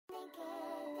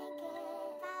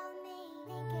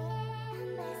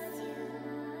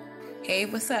Hey,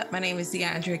 what's up? My name is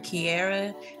Deandra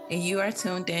Kiera, and you are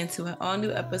tuned in to an all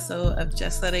new episode of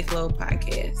Just Let It Glow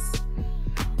podcast.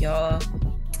 Y'all,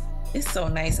 it's so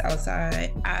nice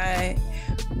outside. I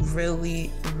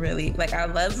really, I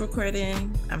love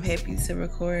recording. I'm happy to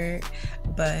record,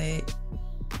 but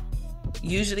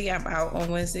usually I'm out on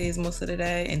Wednesdays most of the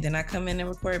day, and then I come in and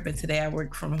record. But today I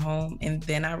work from home and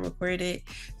then I record it.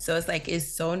 So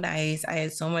it's so nice. I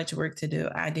had so much work to do.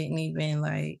 I didn't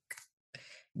even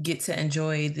get to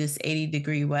enjoy this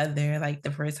 80-degree weather, like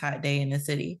the first hot day in the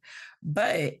city.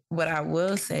 But what I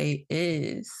will say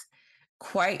is,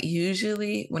 quite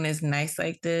usually when it's nice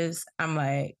like this, I'm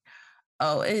like,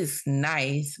 oh, it's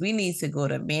nice. We need to go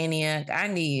to Maniac. I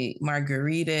need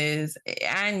margaritas.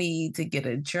 I need to get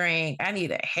a drink. I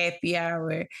need a happy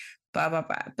hour, blah, blah,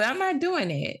 blah. But I'm not doing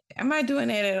it. I'm not doing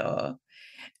it at all.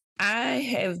 I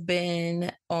have been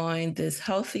on this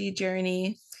healthy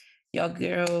journey. Your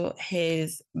girl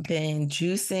has been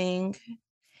juicing,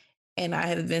 and I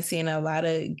have been seeing a lot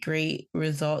of great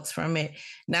results from it.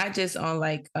 Not just on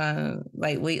like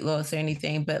weight loss or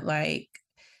anything, but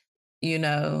you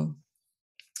know,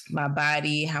 my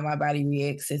body, how my body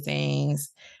reacts to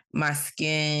things, my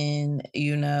skin,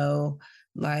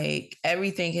 like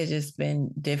everything has just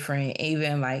been different.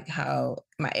 Even like how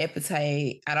my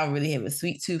appetite, I don't really have a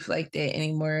sweet tooth like that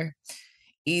anymore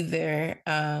either.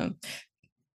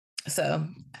 So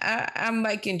I'm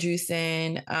liking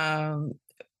juicing.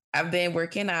 I've been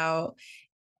working out.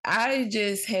 I've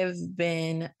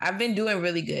been doing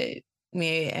really good.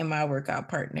 Me and my workout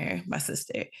partner, my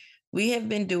sister, we have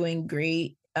been doing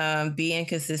great, being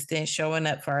consistent, showing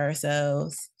up for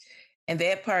ourselves. And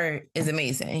that part is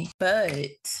amazing.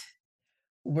 But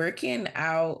working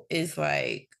out is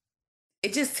like,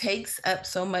 it just takes up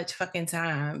so much fucking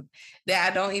time that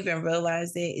I don't even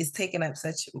realize that it's taking up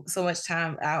so much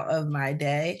time out of my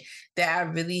day that I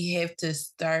really have to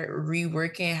start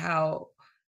reworking how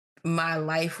my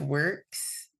life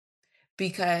works,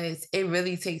 because it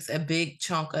really takes a big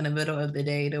chunk in the middle of the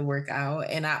day to work out.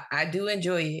 And I do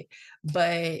enjoy it,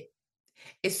 but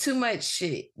it's too much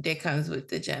shit that comes with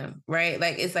the gym, right?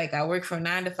 Like it's like I work from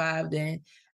 9 to 5, then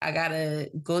I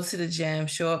gotta go to the gym,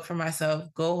 show up for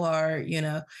myself, go hard,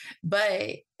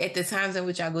 But at the times in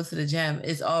which I go to the gym,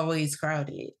 it's always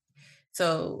crowded.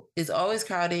 So it's always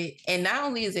crowded. And not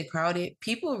only is it crowded,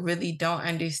 people really don't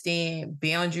understand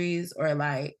boundaries or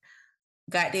like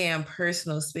goddamn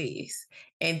personal space.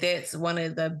 And that's one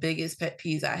of the biggest pet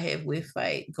peeves I have with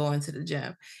like going to the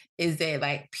gym, is that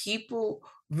like people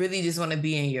really just want to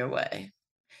be in your way.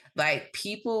 Like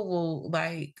people will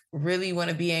like really want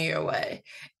to be in your way.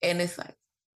 And it's like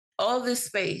all this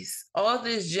space, all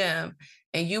this gym,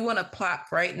 and you want to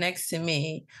plop right next to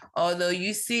me, although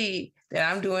you see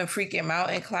that I'm doing freaking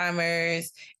mountain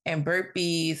climbers and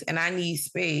burpees and I need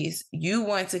space, you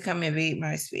want to come invade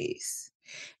my space.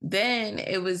 Then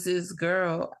it was this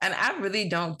girl, and I really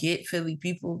don't get Philly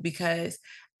people, because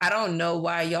I don't know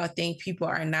why y'all think people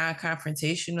are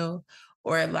non-confrontational,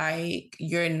 or like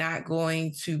you're not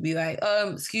going to be like,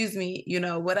 excuse me,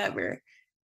 whatever.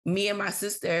 Me and my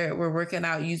sister were working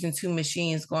out using two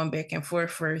machines, going back and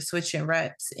forth for switching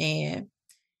reps. And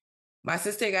my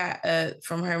sister got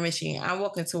from her machine. I'm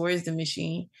walking towards the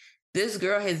machine. This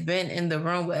girl has been in the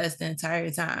room with us the entire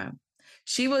time.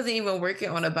 She wasn't even working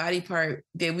on a body part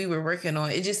that we were working on.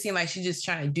 It just seemed like she just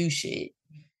trying to do shit.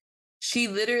 She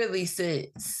literally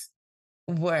sits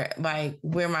where my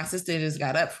sister just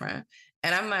got up from.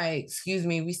 And I'm like, excuse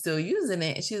me, we still using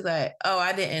it? And she's like, oh,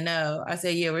 I didn't know. I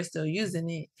said, yeah, we're still using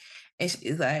it. And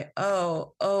she's like,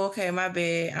 oh, okay, my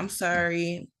bad. I'm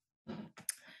sorry.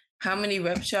 How many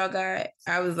reps y'all got?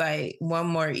 I was like, one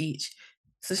more each.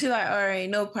 So she's like, all right,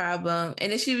 no problem.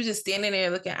 And then she was just standing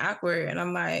there looking awkward. And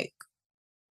I'm like,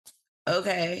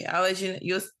 okay,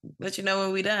 you'll let you know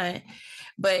when we done.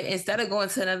 But instead of going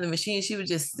to another machine, she would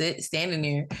just standing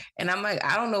there. And I'm like,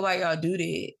 I don't know why y'all do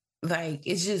that. Like,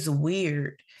 it's just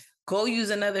weird. Go use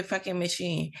another fucking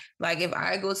machine. Like, if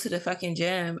I go to the fucking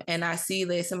gym and I see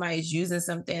that somebody's using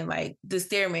something like the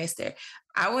Stairmaster,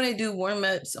 I want to do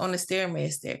warm-ups on the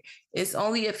Stairmaster. It's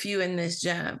only a few in this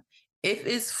gym. If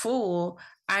it's full,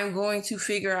 I'm going to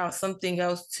figure out something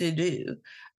else to do.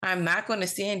 I'm not going to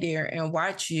stand there and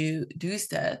watch you do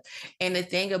stuff. And the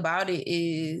thing about it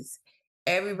is,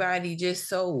 everybody just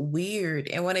so weird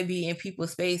and want to be in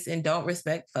people's space and don't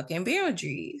respect fucking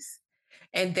boundaries.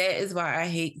 And that is why I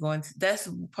hate that's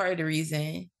part of the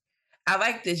reason I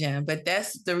like the gym, but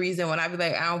that's the reason when I be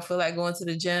like, I don't feel like going to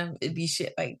the gym, it'd be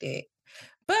shit like that.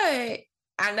 But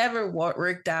I never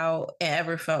worked out and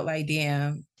ever felt like,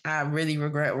 damn, I really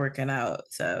regret working out.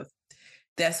 So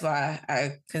that's why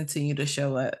I continue to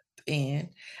show up. and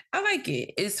I like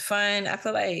it. It's fun. I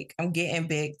feel like I'm getting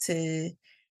back to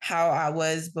how I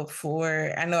was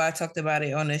before. I know I talked about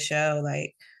it on the show.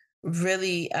 Like,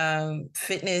 really,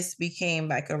 fitness became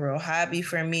like a real hobby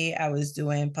for me. I was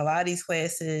doing Pilates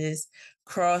classes,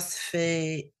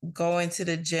 CrossFit, going to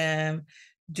the gym,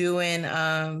 doing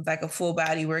like a full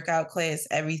body workout class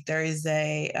every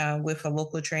Thursday with a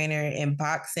local trainer, and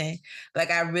boxing.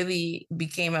 Like, I really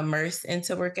became immersed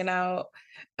into working out.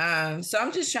 So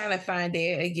I'm just trying to find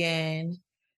it again,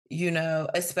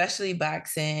 especially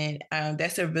boxing.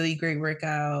 That's a really great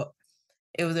workout.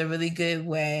 It was a really good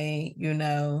way,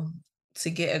 to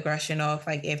get aggression off,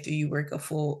 like after you work a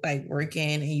full, like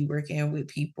working and you working with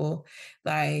people.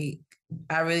 Like,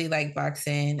 I really like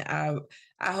boxing.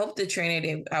 I hope the trainer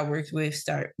that I worked with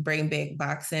start bring back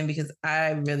boxing because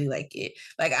I really like it.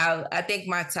 Like, I think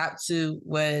my top two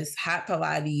was hot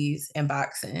Pilates and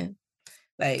boxing.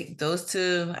 Like, those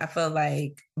two, I feel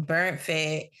like burnt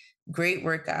fat, great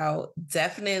workout.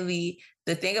 Definitely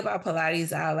the thing about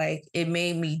Pilates, I like it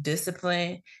made me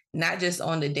disciplined, not just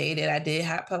on the day that I did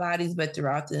hot Pilates, but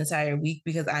throughout the entire week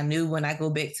because I knew when I go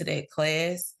back to that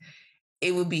class,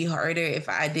 it would be harder if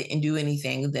I didn't do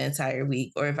anything the entire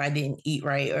week or if I didn't eat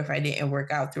right or if I didn't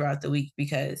work out throughout the week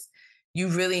because you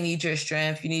really need your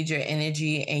strength, you need your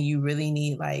energy, and you really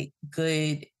need like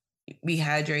good, be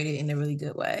hydrated in a really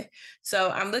good way. So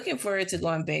I'm looking forward to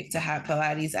going back to hot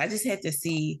Pilates. I just have to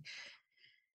see,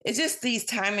 it's just these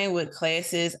timing with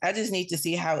classes. I just need to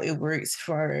see how it works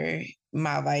for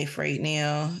my life right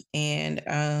now.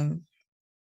 And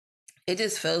it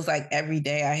just feels like every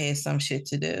day I have some shit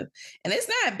to do. And it's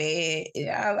not bad.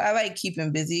 I like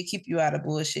keeping busy, keep you out of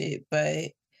bullshit. But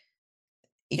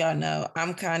y'all know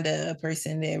I'm kind of a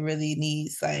person that really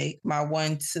needs like my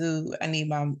 1, 2. I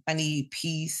need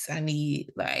peace. I need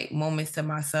like moments to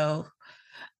myself.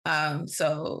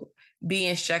 So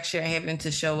being structured, having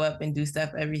to show up and do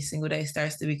stuff every single day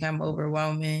starts to become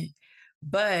overwhelming.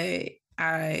 But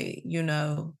I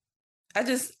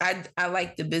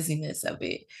like the busyness of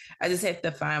it. I just have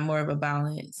to find more of a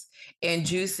balance. And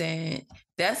juicing,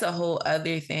 that's a whole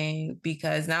other thing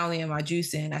because not only am I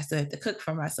juicing, I still have to cook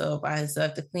for myself. I still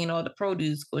have to clean all the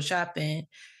produce, go shopping,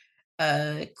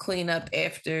 clean up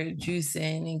after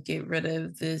juicing and get rid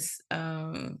of this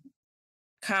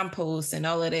compost and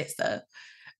all of that stuff.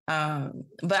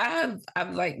 But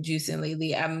I've liked juicing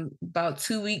lately. I'm about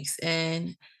 2 weeks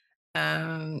in.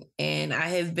 And I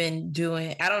have been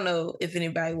doing, I don't know if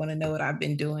anybody want to know what I've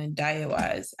been doing diet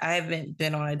wise. I haven't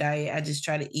been on a diet. I just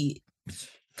try to eat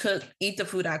the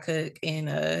food I cook and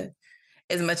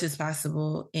as much as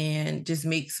possible and just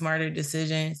make smarter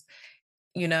decisions.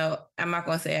 I'm not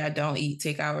gonna say I don't eat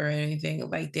takeout or anything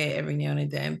like that every now and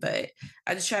then, but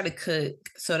I just try to cook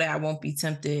so that I won't be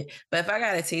tempted. But if I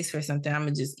got a taste for something, I'm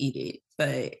gonna just eat it.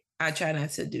 But I try not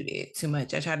to do that too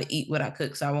much. I try to eat what I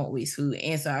cook so I won't waste food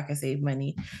and so I can save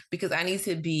money because I need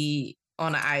to be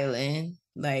on an island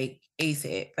like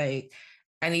ASAP. Like,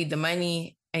 I need the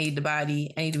money, I need the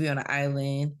body, I need to be on an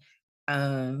island.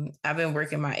 I've been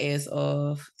working my ass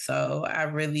off, so I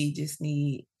really just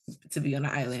need to be on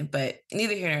the island, but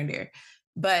neither here nor there.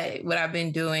 But what I've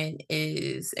been doing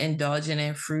is indulging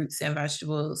in fruits and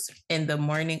vegetables in the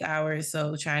morning hours.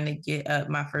 So trying to get up,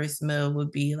 my first meal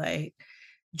would be like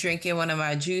drinking one of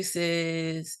my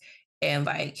juices and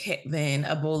like having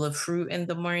a bowl of fruit in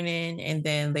the morning. And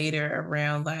then later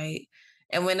around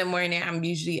and when in the morning, I'm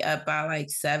usually up by like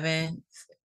 7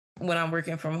 when I'm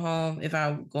working from home. If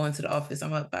I'm going to the office,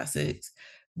 I'm up by 6.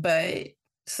 But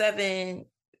 7,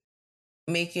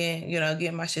 making,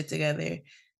 getting my shit together,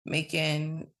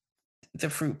 making the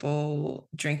fruit bowl,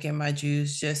 drinking my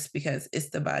juice just because it's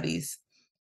the body's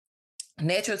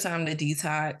natural time to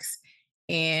detox.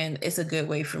 And it's a good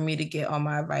way for me to get all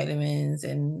my vitamins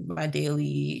and my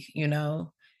daily,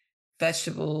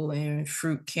 vegetable and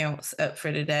fruit counts up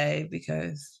for the day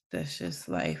because that's just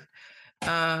life.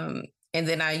 Um, and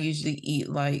then I usually eat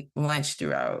like lunch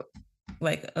throughout,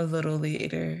 like a little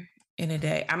later in the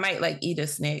day. I might like eat a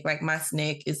snack. Like, my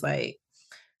snack is like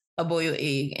a boiled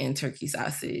egg and turkey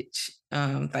sausage,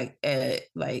 like at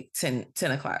like 10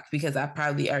 o'clock because I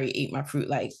probably already ate my fruit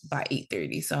like by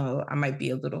 8:30. So I might be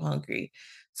a little hungry.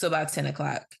 So about 10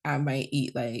 o'clock, I might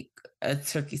eat like a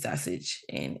turkey sausage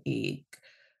and egg,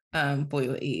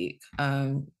 boiled egg,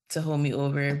 to hold me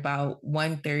over. About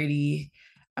 1:30,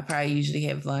 I probably usually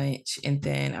have lunch and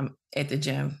then I'm at the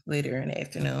gym later in the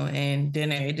afternoon. And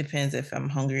dinner, it depends if I'm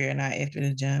hungry or not after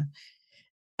the gym,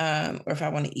 or if I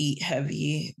want to eat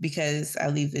heavy because I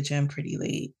leave the gym pretty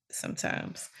late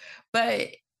sometimes. But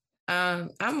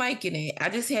I'm liking it. I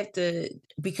just have to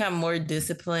become more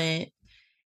disciplined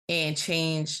and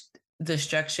change the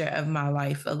structure of my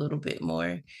life a little bit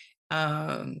more,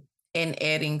 um, and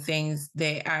adding things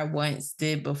that I once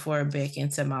did before back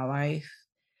into my life.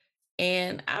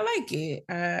 And I like it.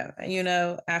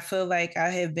 I feel like I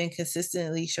have been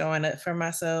consistently showing up for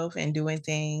myself and doing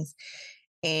things,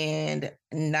 and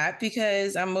not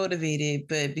because I'm motivated,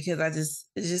 but because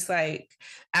it's just like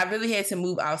I really had to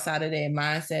move outside of that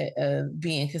mindset of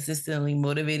being consistently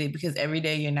motivated, because every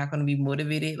day you're not going to be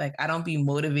motivated. Like, I don't be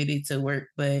motivated to work,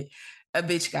 but a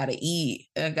bitch gotta eat,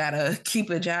 I gotta keep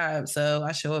a job. So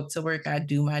I show up to work, I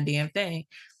do my damn thing.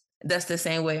 That's the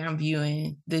same way I'm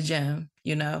viewing the gym,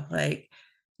 like,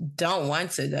 don't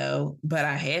want to go, but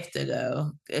I have to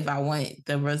go if I want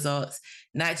the results,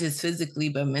 not just physically,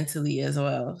 but mentally as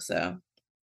well. So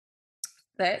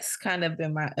that's kind of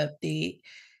been my update.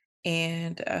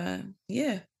 And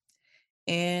yeah.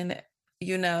 And,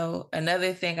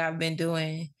 another thing I've been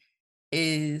doing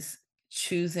is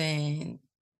choosing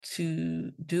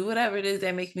to do whatever it is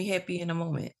that makes me happy in the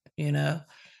moment.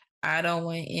 I don't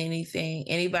want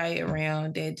anybody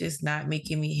around that just not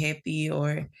making me happy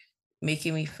or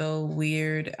making me feel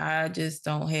weird. I just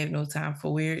don't have no time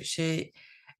for weird shit.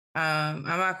 I'm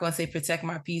not gonna say protect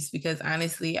my peace, because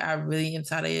honestly, I really am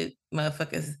tired of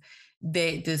motherfuckers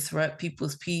that disrupt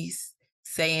people's peace,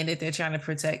 saying that they're trying to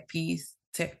protect peace,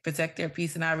 protect their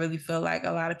peace, and I really feel like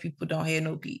a lot of people don't have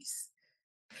no peace.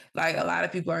 Like, a lot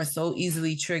of people are so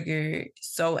easily triggered,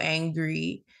 so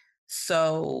angry,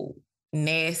 so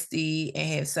nasty, and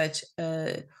have such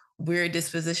a weird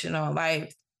disposition on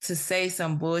life to say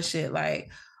some bullshit like,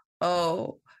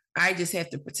 oh, I just have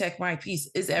to protect my peace.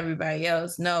 It's everybody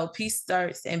else. No, peace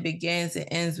starts and begins and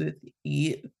ends with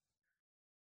you.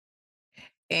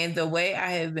 And the way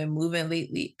I have been moving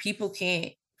lately, people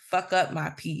can't fuck up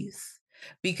my peace,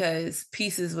 because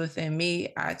peace is within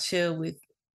me. I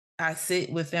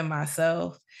sit within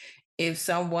myself. If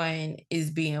someone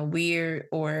is being weird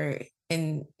or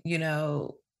in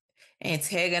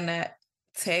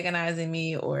antagonizing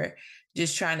me, or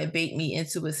just trying to bait me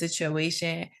into a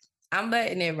situation, I'm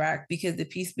letting it rock, because the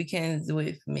peace begins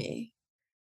with me.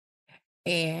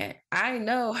 And I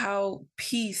know how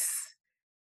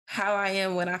I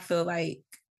am when I feel like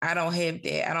I don't have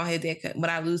that when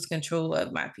I lose control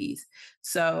of my peace.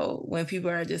 So when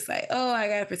people are just like, oh, I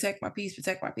gotta protect my peace,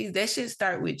 that should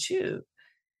start with you.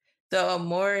 The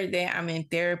more that I'm in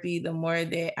therapy, the more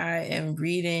that I am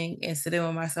reading and sitting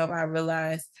with myself, I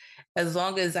realize as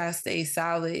long as I stay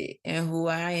solid in who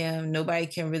I am, nobody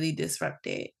can really disrupt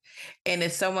it. And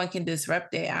if someone can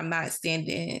disrupt it, I'm not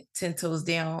standing 10 toes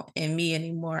down in me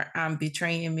anymore. I'm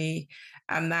betraying me.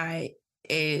 I'm not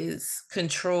as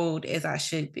controlled as I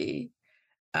should be.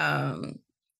 Um,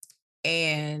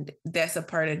 and that's a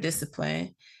part of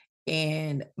discipline.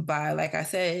 And by, like I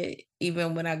said,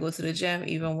 even when I go to the gym,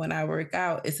 even when I work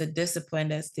out, it's a discipline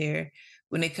that's there.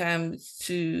 When it comes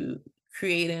to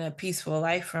creating a peaceful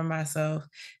life for myself,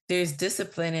 there's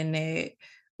discipline in there,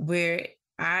 where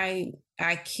I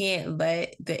can't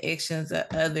let the actions of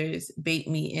others bait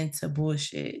me into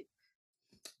bullshit.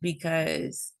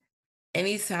 Because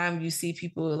anytime you see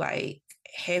people like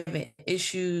having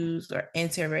issues or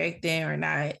interacting or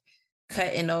not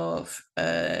cutting off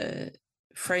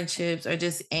friendships, or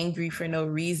just angry for no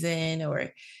reason, or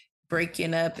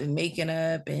breaking up and making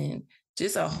up, and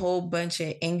just a whole bunch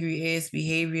of angry ass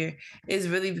behavior, is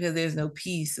really because there's no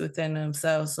peace within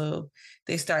themselves. So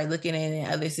they start looking at it in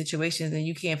other situations, and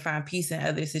you can't find peace in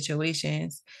other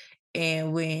situations.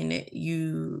 And when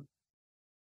you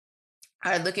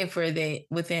are looking for that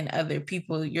within other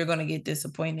people, you're going to get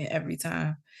disappointed every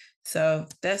time. So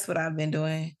that's what I've been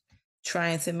doing,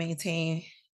 trying to maintain,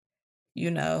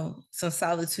 some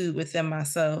solitude within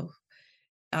myself.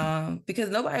 Because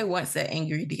nobody wants that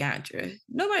angry Deandra.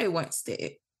 Nobody wants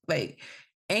that. Like,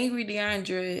 angry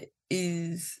Deandra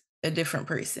is a different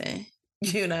person,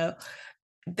 you know?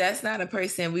 That's not a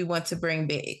person we want to bring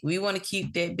back. We want to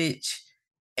keep that bitch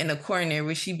in a corner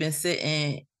where she been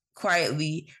sitting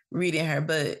quietly reading her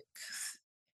book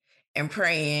and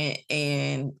praying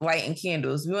and lighting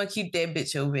candles. We want to keep that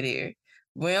bitch over there.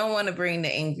 We don't want to bring the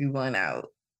angry one out.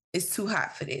 It's too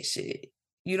hot for that shit.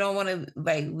 You don't want to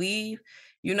like leave.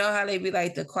 You know how they be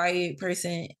like the quiet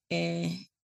person in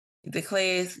the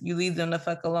class, you leave them the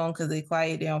fuck alone because they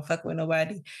quiet, they don't fuck with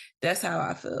nobody. That's how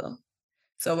I feel.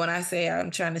 So when I say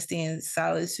I'm trying to stay in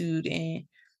solitude and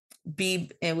be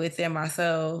within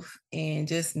myself, and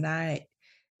just not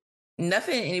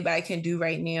nothing anybody can do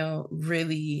right now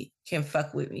really can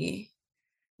fuck with me,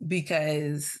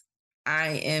 because I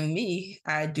am me.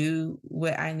 I do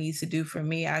what I need to do for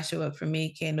me. I show up for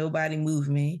me. Can't nobody move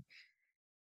me.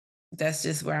 That's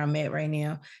just where I'm at right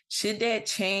now. Should that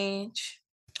change?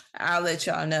 I'll let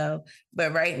y'all know.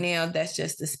 But right now, that's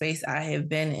just the space I have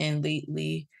been in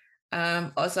lately.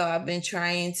 Also, I've been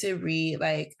trying to read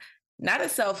like not a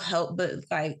self-help,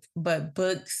 but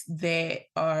books that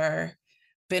are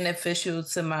beneficial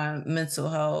to my mental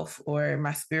health or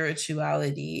my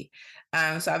spirituality.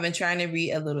 So I've been trying to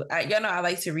read a little. Y'all know I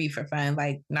like to read for fun,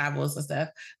 like novels and stuff.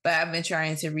 But I've been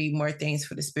trying to read more things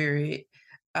for the spirit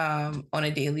on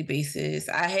a daily basis.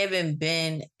 I haven't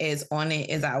been as on it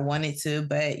as I wanted to,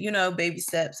 but baby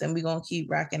steps, and we're gonna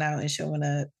keep rocking out and showing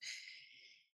up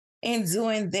and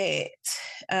doing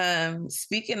that.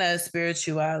 Speaking of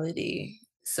spirituality,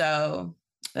 so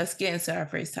let's get into our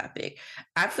first topic.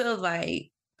 I feel like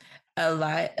a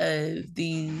lot of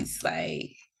these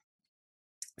like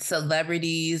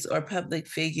celebrities or public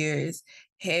figures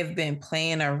have been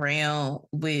playing around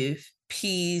with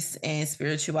peace and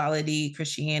spirituality,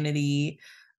 Christianity,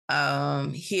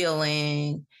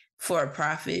 healing for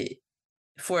profit,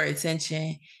 for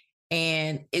attention.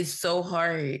 And it's so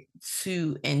hard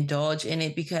to indulge in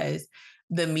it because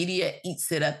the media eats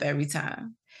it up every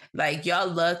time. Like y'all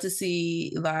love to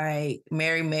see like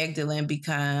Mary Magdalene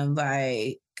become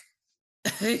like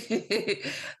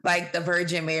like the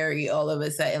Virgin Mary all of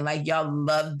a sudden. Like y'all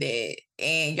love that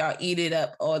and y'all eat it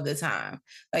up all the time.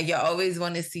 Like y'all always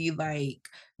want to see like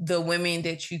the women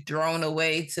that you thrown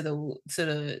away to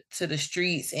the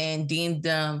streets and deemed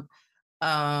them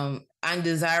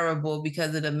undesirable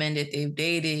because of the men that they've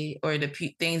dated or the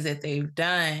things that they've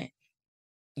done.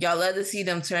 Y'all love to see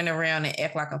them turn around and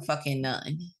act like a fucking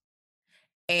nun.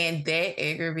 And that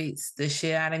aggravates the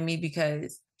shit out of me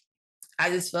because I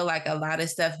just feel like a lot of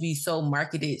stuff be so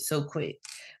marketed so quick.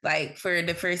 Like for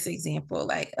the first example,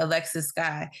 like Alexa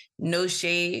Sky, no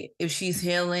shade if she's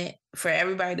healing. For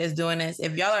everybody that's doing this,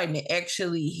 if y'all are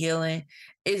actually healing,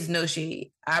 it's no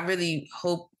shade. I really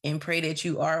hope and pray that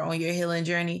you are on your healing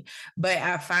journey. But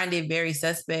I find it very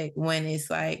suspect when it's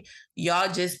like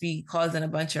y'all just be causing a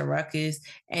bunch of ruckus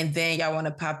and then y'all want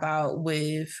to pop out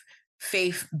with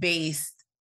faith-based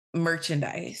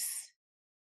merchandise,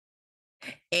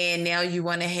 and now you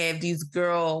want to have these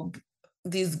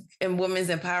women's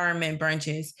empowerment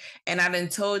brunches. And I done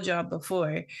told y'all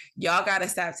before, y'all got to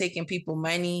stop taking people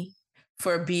money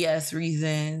for BS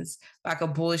reasons, like a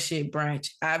bullshit brunch.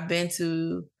 I've been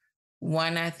to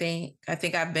one, I think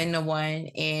I've been to one,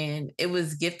 and it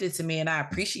was gifted to me and I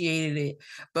appreciated it.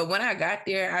 But when I got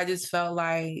there, I just felt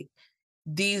like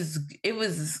these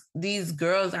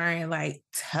girls aren't like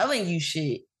telling you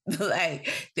shit. Like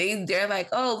they're like,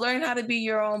 oh, learn how to be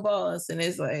your own boss. And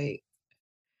it's like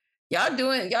y'all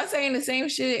saying the same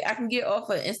shit I can get off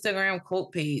an Instagram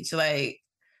quote page. Like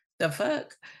the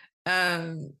fuck.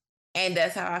 Um and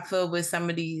that's how I feel with some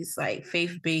of these like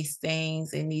faith-based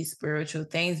things and these spiritual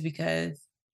things, because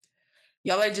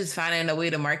y'all are just finding a way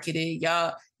to market it.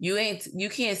 You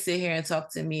can't sit here and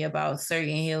talk to me about certain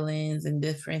healings and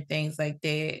different things like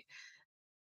that,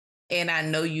 and I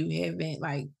know you haven't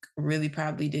like really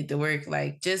probably did the work.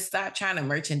 Like, just stop trying to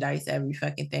merchandise every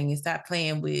fucking thing and stop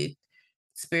playing with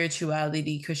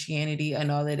spirituality, Christianity,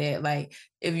 and all of that. Like,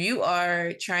 if you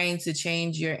are trying to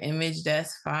change your image,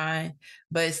 that's fine,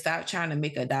 but stop trying to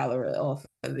make a dollar off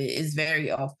of it. It's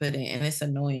very off-putting and it's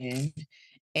annoying,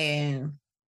 and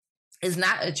it's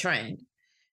not a trend.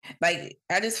 Like,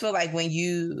 I just feel like when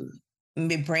you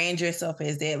brand yourself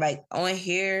as that, like on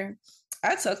here,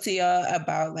 I talk to y'all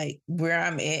about like where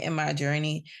I'm at in my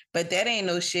journey, but that ain't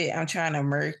no shit I'm trying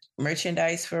to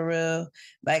merchandise for real.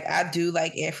 Like, I do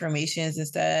like affirmations and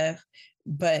stuff,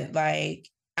 but like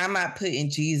I'm not putting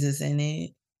Jesus in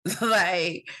it.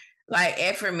 like like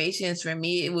affirmations for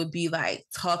me, it would be like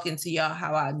talking to y'all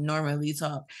how I normally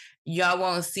talk. Y'all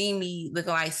won't see me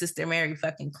looking like Sister Mary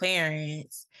fucking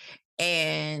Clarence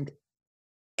and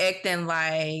acting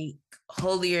like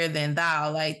holier than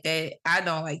thou like that. I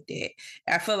don't like that.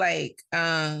 I feel like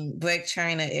Black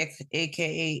China,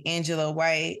 aka Angela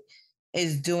White,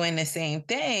 is doing the same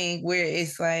thing where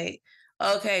it's like,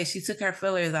 okay, she took her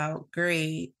fillers out,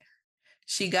 great.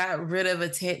 She got rid of a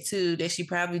tattoo that she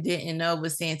probably didn't know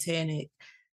was satanic.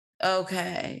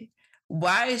 Okay.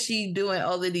 Why is she doing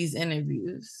all of these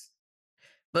interviews?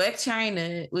 Black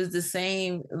China was the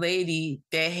same lady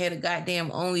that had a goddamn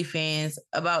OnlyFans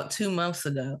about 2 months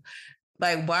ago.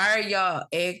 Like, why are y'all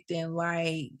acting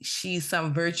like she's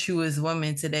some virtuous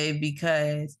woman today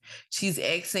because she's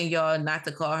asking y'all not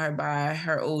to call her by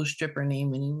her old stripper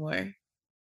name anymore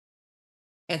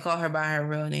and call her by her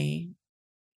real name?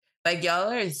 Like,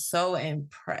 y'all are so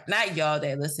impressed. Not y'all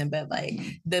that listen, but like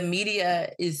the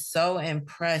media is so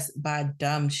impressed by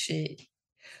dumb shit.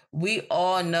 We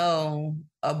all know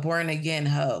a born again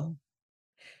hoe.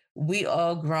 We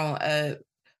all grown up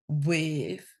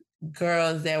with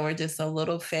girls that were just a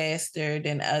little faster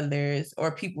than others,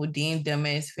 or people deemed them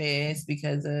as fast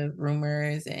because of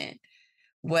rumors and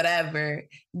whatever,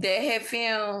 that had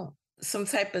found some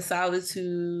type of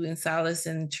solitude and solace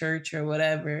in church or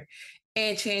whatever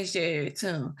and changed their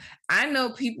tune. I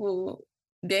know people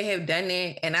that have done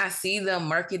it and I see them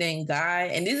marketing God,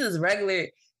 and this is regular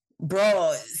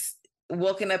broads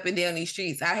walking up and down these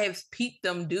streets. I have peeped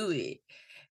them do it.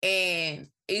 And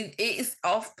it's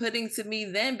off putting to me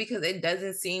then because it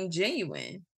doesn't seem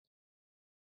genuine.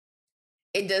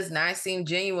 It does not seem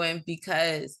genuine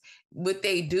because what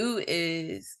they do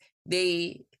is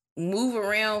they move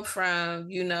around from,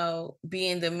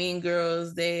 being the mean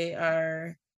girls. They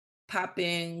are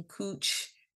popping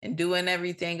cooch and doing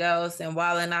everything else and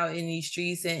wilding out in these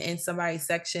streets and in somebody's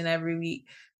section every week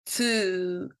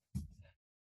to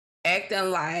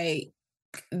acting like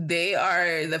they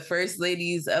are the first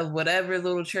ladies of whatever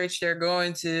little church they're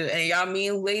going to, and y'all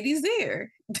mean ladies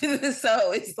there.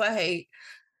 So it's like,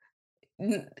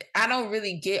 I don't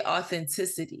really get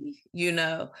authenticity,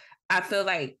 I feel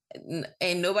like,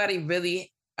 and nobody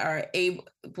really are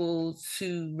able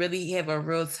to really have a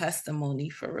real testimony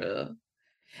for real.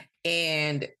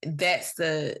 And that's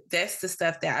the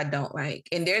stuff that I don't like.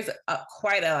 And there's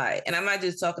quite a lot. And I'm not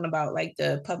just talking about like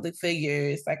the public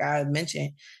figures, like I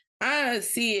mentioned. I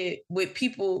see it with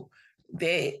people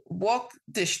that walk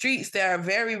the streets that are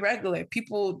very regular,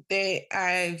 people that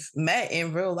I've met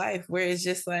in real life, where it's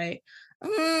just like,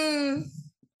 it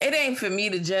ain't for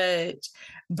me to judge,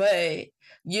 but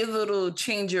your little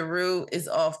change your route is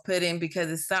off putting because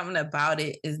it's something about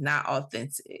it is not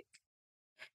authentic,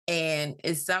 and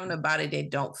it's something about it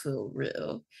that don't feel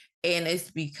real. And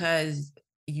it's because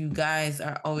you guys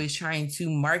are always trying to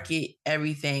market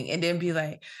everything and then be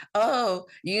like, oh,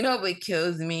 what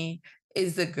kills me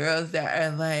is the girls that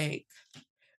are like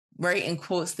writing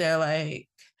quotes. They're like,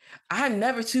 I'm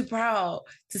never too proud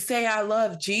to say I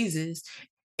love Jesus.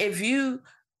 If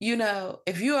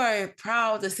if you are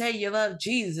proud to say you love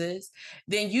Jesus,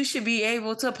 then you should be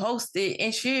able to post it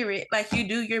and share it like you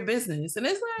do your business. And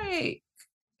it's like,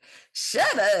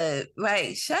 shut up.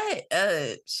 Like, shut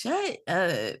up. Shut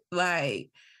up. Like,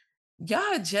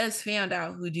 y'all just found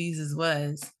out who Jesus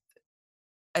was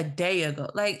a day ago.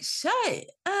 Like, shut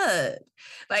up.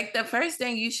 Like, the first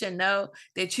thing you should know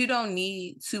that you don't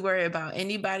need to worry about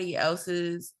anybody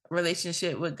else's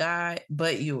relationship with God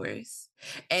but yours.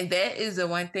 And that is the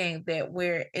one thing that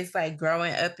where it's like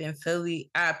growing up in Philly,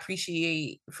 I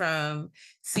appreciate from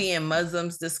seeing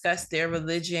Muslims discuss their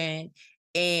religion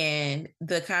and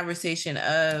the conversation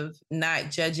of not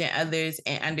judging others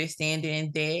and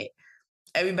understanding that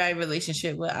everybody's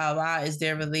relationship with Allah is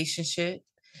their relationship.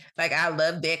 Like, I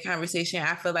love that conversation.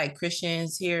 I feel like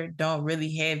Christians here don't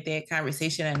really have that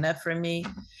conversation enough for me,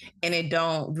 and it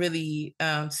don't really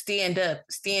stand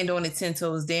on its 10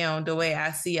 toes down the way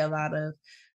I see a lot of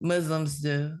Muslims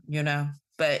do.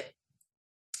 But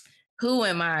who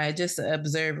am I? Just an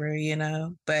observer.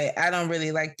 But I don't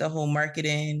really like the whole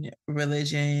marketing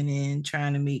religion and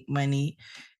trying to make money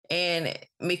and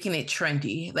making it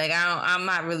trendy. Like, I'm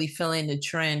not really feeling the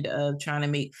trend of trying to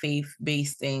make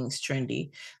faith-based things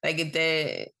trendy. Like, if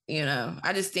that,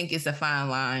 I just think it's a fine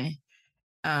line,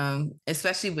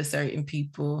 especially with certain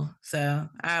people. So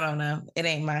I don't know. It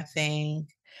ain't my thing.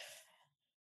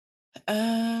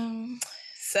 Um,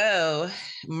 so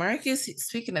Marcus,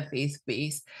 speaking of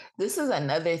faith-based, this is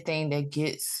another thing that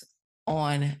gets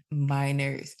on my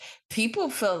nerves. People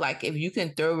feel like if you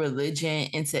can throw religion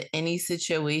into any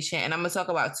situation, and I'm gonna talk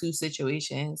about two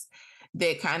situations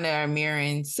that kind of are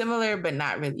mirroring similar, but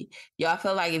not really. Y'all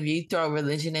feel like if you throw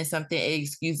religion in something, it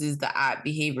excuses the odd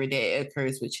behavior that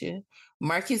occurs with you.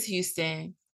 Marcus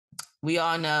Houston, we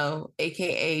all know,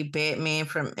 aka Batman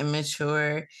from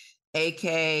Immature,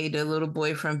 aka the little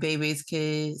boy from Baby's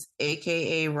Kids,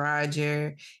 aka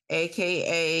Roger,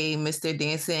 aka Mr.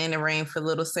 Dancing in the Rain for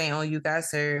Little Saint on You Got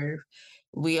Serve.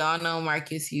 We all know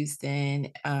Marcus Houston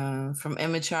from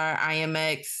Immature,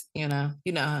 IMX. You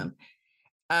know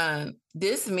him.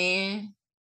 This man,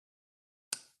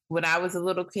 when I was a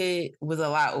little kid, was a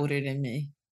lot older than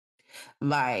me.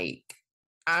 Like,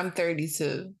 I'm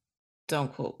 32.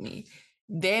 Don't quote me.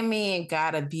 That man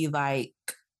gotta be like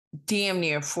damn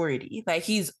near 40. Like,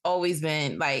 he's always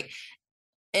been like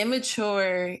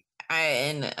immature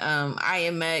and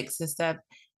IMX and stuff.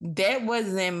 That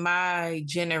wasn't my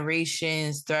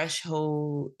generation's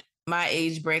threshold, my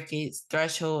age bracket's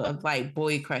threshold of like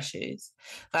boy crushes.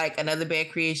 Like Another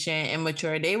Bad Creation,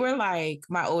 Immature. They were like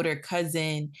my older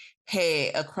cousin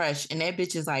had a crush, and that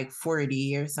bitch is like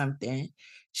 40 or something.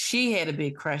 She had a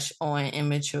big crush on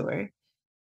Immature.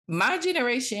 My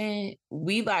generation,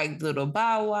 we liked Little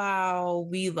Bow Wow.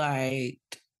 We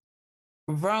liked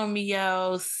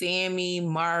Romeo, Sammy,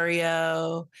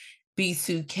 Mario,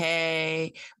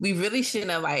 B2K. We really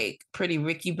shouldn't have like Pretty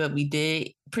Ricky, but we did.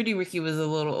 Pretty Ricky was a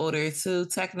little older too,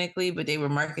 technically, but they were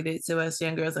marketed to us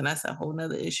young girls, and that's a whole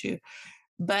nother issue.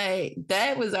 But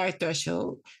that was our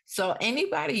threshold. So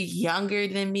anybody younger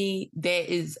than me that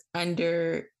is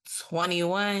under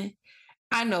 21,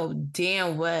 I know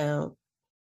damn well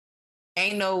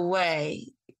ain't no way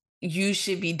you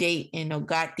should be dating no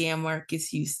goddamn Marcus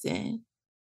Houston.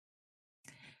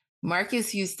 Marcus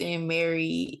Houston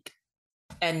married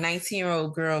a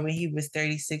 19-year-old girl when he was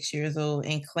 36 years old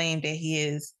and claimed that he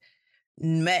has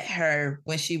met her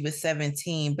when she was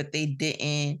 17, but they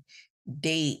didn't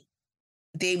date.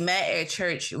 They met at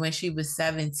church when she was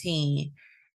 17,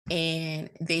 and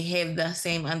they have the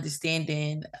same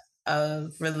understanding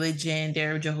of religion.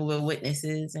 They're Jehovah's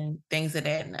Witnesses and things of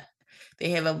that.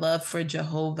 They have a love for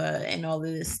Jehovah and all of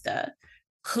this stuff.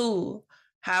 Cool.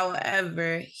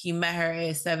 However, he met her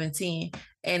at 17,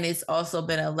 and it's also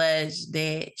been alleged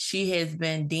that she has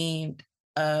been deemed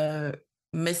a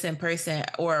missing person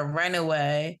or a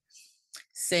runaway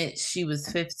since she was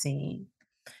 15.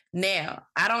 Now,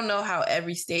 I don't know how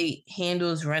every state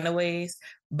handles runaways,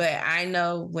 but I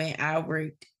know when I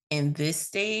worked in this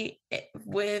state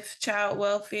with child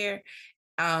welfare,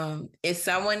 if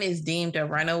someone is deemed a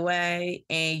runaway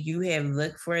and you have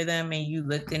looked for them and you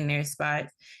looked in their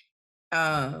spots,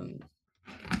 um,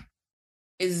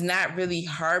 is not really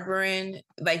harboring.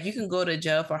 Like you can go to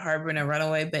jail for harboring a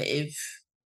runaway, but if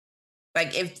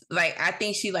I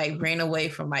think she like ran away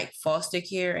from like foster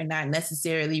care and not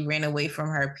necessarily ran away from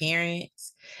her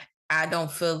parents. I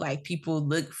don't feel like people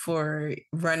look for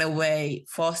runaway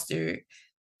foster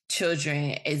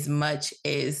children as much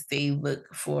as they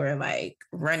look for like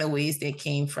runaways that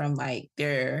came from like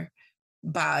their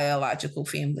biological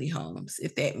family homes,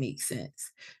 if that makes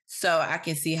sense. So I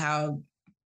can see how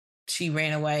she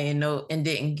ran away and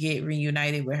didn't get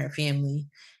reunited with her family.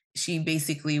 She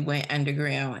basically went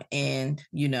underground, and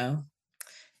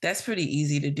that's pretty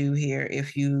easy to do here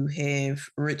if you have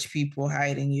rich people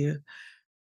hiding you,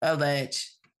 alleged.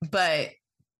 But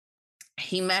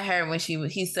he met her when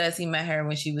he says he met her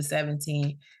when she was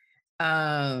 17.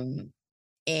 And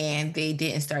they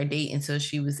didn't start dating until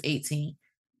she was 18.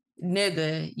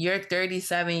 Nigga, you're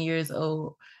 37 years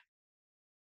old.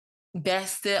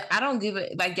 That's still, I don't give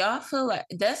it, like y'all feel like,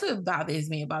 that's what bothers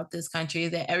me about this country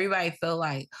is that everybody feel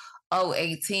like, oh,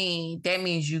 18, that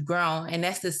means you grown. And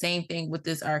that's the same thing with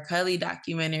this R. Kelly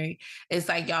documentary. It's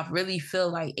like y'all really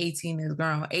feel like 18 is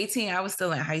grown. 18, I was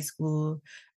still in high school.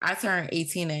 I turned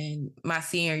 18 in my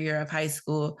senior year of high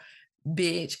school.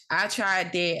 Bitch, I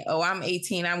tried that. Oh, I'm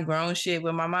 18, I'm grown shit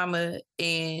with my mama,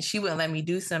 and she wouldn't let me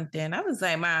do something. I was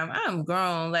like, Mom, I'm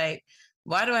grown. Like,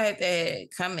 why do I have to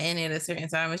come in at a certain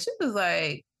time? And she was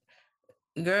like,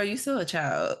 girl, you still a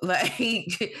child.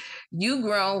 Like, you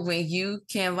grown when you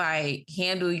can like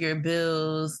handle your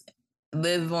bills,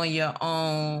 live on your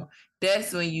own.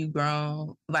 That's when you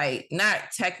grown. Like,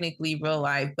 not technically real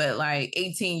life, but like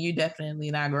 18, you definitely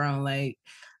not grown. Like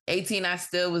 18, I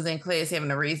still was in class having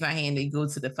to raise my hand to go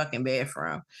to the fucking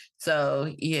bathroom.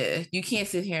 So yeah, you can't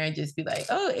sit here and just be like,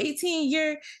 oh,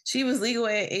 18, she was legal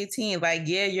at 18. Like,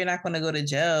 yeah, you're not gonna go to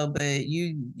jail, but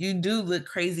you do look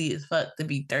crazy as fuck to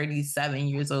be 37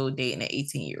 years old dating an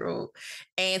 18-year-old.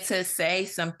 And to say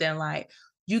something like,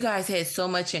 you guys had so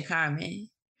much in common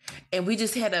and we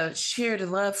just had a shared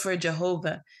love for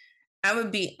Jehovah. I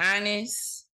would be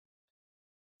honest,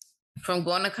 from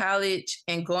going to college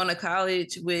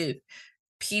with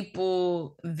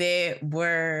people that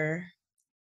were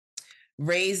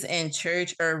raised in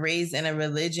church or raised in a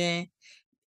religion,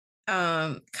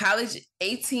 college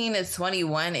 18 to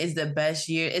 21 is the best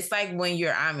year. It's like when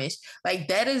you're Amish, like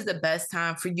that is the best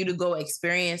time for you to go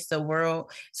experience the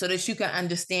world so that you can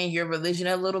understand your religion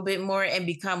a little bit more and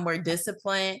become more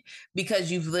disciplined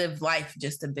because you've lived life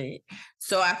just a bit.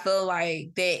 So I feel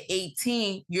like that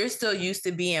 18, you're still used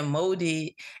to being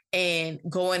molded and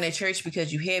going to church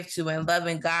because you have to and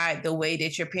loving God the way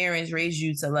that your parents raised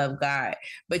you to love God,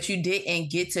 but you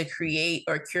didn't get to create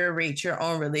or curate your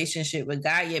own relationship with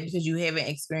God yet because you haven't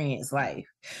experienced life.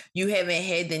 You haven't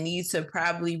had the need to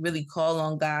probably really call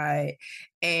on God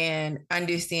and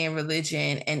understand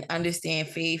religion and understand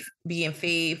faith, being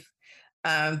faith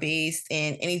based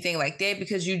and anything like that,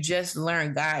 because you just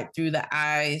learned God through the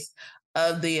eyes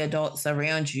of the adults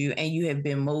around you and you have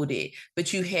been molded,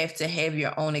 but you have to have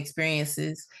your own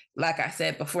experiences, like I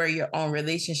said before, your own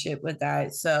relationship with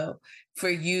God. So for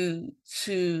you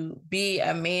to be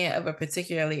a man of a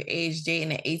particular age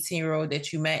dating an 18-year-old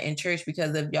that you met in church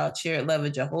because of y'all shared love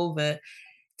of Jehovah,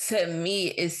 to me,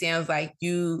 it sounds like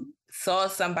you saw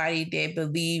somebody that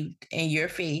believed in your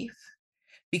faith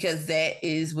because that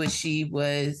is what she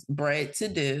was bred to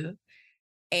do.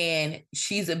 And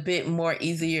she's a bit more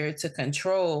easier to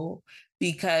control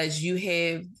because you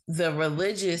have the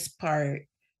religious part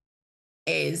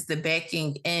as the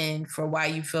backing in for why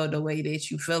you feel the way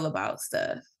that you feel about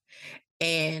stuff.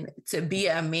 And to be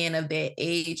a man of that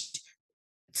age,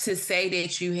 to say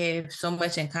that you have so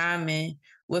much in common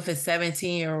with a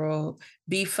 17-year-old,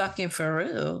 be fucking for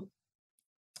real.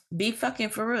 Be fucking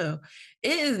for real.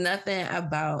 It is nothing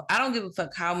about, I don't give a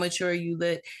fuck how mature you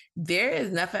look. There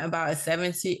is nothing about a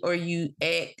 17 or you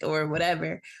act or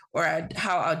whatever, or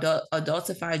how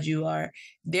adultified you are.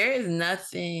 There is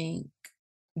nothing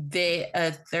that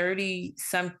a 30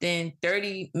 something,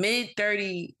 30, mid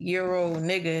 30-year-old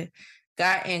nigga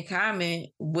got in common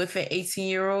with an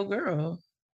 18-year-old girl.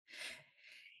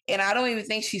 And I don't even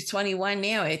think she's 21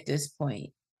 now at this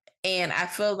point. And I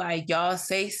feel like y'all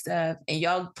say stuff and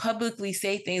y'all publicly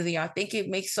say things and y'all think it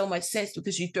makes so much sense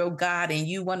because you throw God and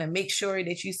you want to make sure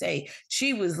that you say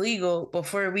she was legal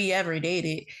before we ever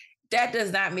dated. That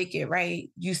does not make it right.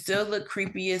 You still look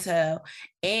creepy as hell.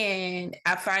 And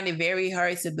I find it very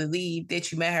hard to believe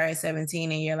that you met her at 17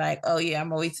 and you're like, oh yeah, I'm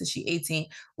gonna wait till she's 18.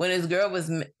 When this girl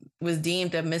was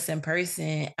deemed a missing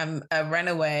person, a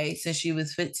runaway since she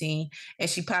was 15, and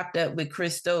she popped up with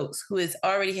Chris Stokes, who has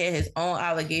already had his own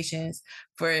allegations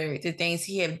for the things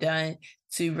he have done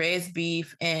to Raz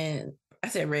Beef and I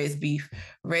said Raz Beef,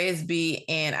 Raz B,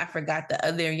 and I forgot the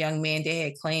other young man that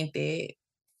had claimed that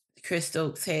Chris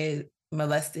Stokes had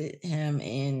molested him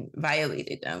and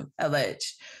violated them,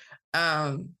 alleged.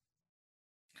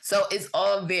 So it's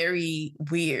all very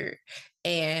weird.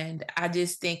 And I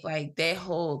just think like that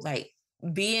whole like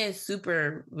being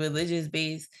super religious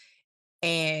based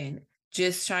and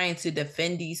just trying to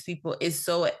defend these people is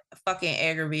so fucking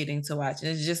aggravating to watch. And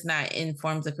it's just not in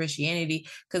forms of Christianity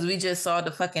because we just saw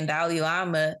the fucking Dalai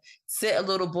Lama sit a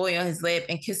little boy on his lap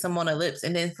and kiss him on the lips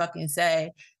and then fucking say,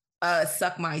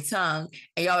 suck my tongue.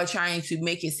 And y'all are trying to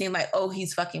make it seem like, oh,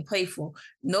 he's fucking playful.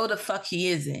 No, the fuck he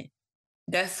isn't.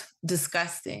 That's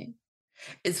disgusting.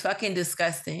 It's fucking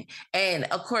disgusting. And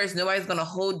of course, nobody's gonna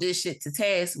hold this shit to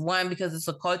task. One, because it's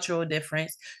a cultural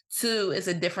difference. Two, it's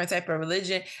a different type of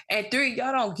religion. And three,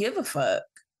 y'all don't give a fuck.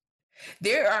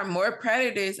 There are more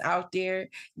predators out there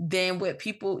than what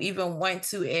people even want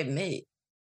to admit.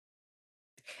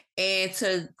 And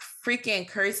to freaking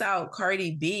curse out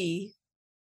Cardi B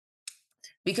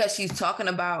because she's talking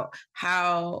about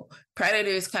how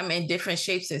predators come in different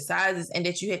shapes and sizes and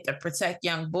that you have to protect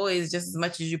young boys just as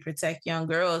much as you protect young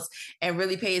girls and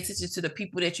really pay attention to the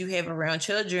people that you have around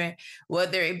children,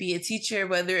 whether it be a teacher,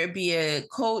 whether it be a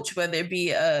coach, whether it be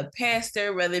a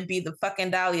pastor, whether it be the fucking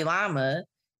Dalai Lama.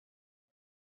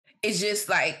 It's just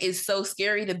like, it's so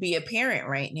scary to be a parent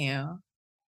right now.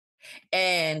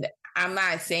 And I'm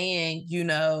not saying,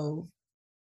 no,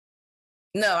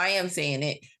 I am saying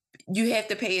it. You have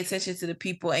to pay attention to the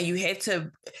people and you have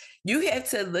to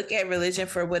look at religion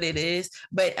for what it is,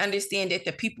 but understand that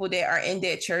the people that are in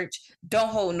that church don't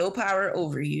hold no power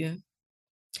over you.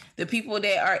 The people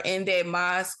that are in that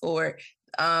mosque or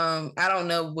I don't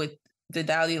know what the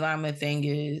Dalai Lama thing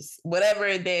is,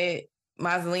 whatever that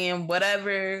mausoleum,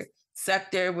 whatever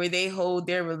sector where they hold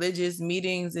their religious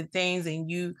meetings and things and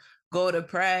you go to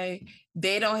pray,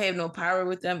 they don't have no power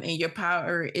with them, and your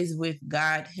power is with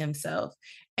God himself.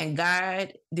 And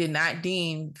God did not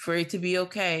deem for it to be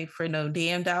okay for no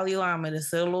damn Dalai Lama to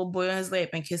sit a little boy on his lap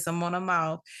and kiss him on the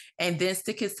mouth and then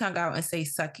stick his tongue out and say,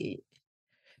 suck it.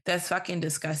 That's fucking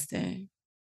disgusting.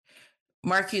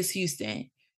 Marcus Houston,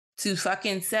 to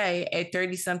fucking say at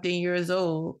 30 something years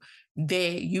old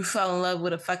that you fell in love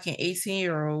with a fucking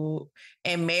 18-year-old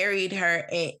and married her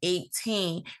at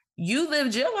 18, you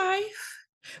lived your life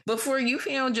before you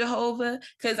found Jehovah.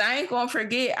 Because I ain't gonna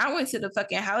forget, I went to the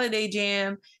fucking Holiday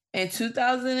Jam in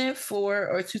 2004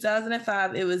 or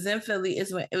 2005. It was in Philly.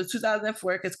 It was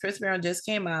 2004 because Chris Brown just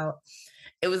came out.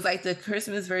 It was like the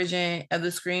Christmas version of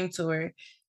the Scream tour.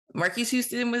 Marquise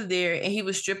Houston was there and he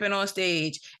was stripping on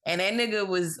stage. And that nigga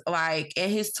was like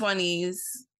in his 20s,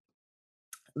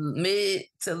 mid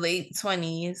to late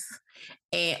 20s.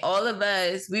 And all of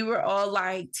us, we were all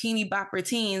like teeny bopper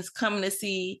teens coming to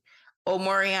see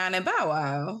Omarion and Bow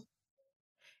Wow.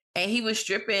 And he was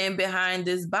stripping behind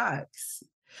this box.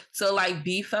 So like,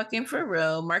 be fucking for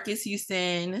real. Marcus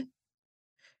Houston,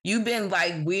 You've been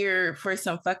like weird for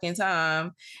some fucking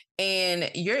time. And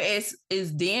your ass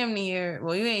is damn near,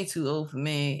 well, you ain't too old for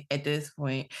me at this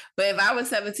point. But if I was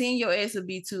 17, your ass would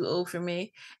be too old for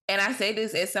me. And I say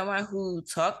this as someone who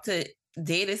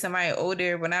dated somebody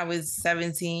older when I was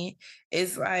 17.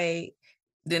 It's like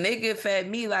the nigga fed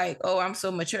me like, oh, I'm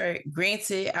so mature.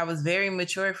 Granted, I was very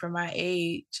mature for my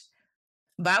age,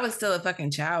 but I was still a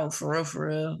fucking child for real, for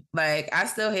real. Like I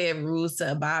still had rules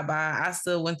to abide by. I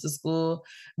still went to school.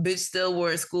 Bitch still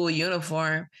wore a school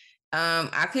uniform.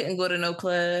 I couldn't go to no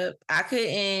club. I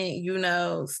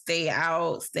couldn't, stay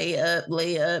out, stay up,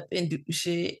 lay up, and do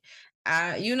shit.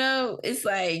 It's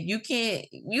like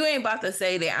you ain't about to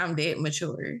say that I'm that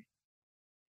mature.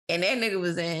 And that nigga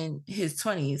was in his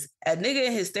 20s. A nigga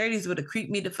in his 30s would have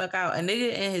creeped me the fuck out. A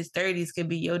nigga in his 30s could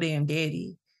be your damn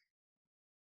daddy.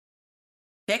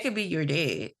 That could be your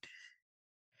dad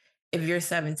if you're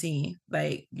 17.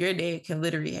 Like your dad can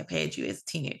literally have had you as a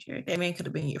teenager. That man could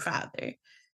have been your father.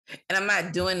 And I'm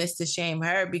not doing this to shame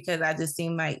her because I just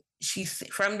seem like she's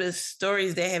from the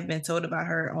stories that have been told about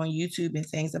her on YouTube and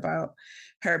things about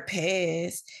her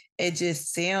past. It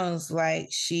just sounds like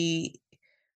she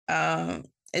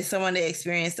is someone that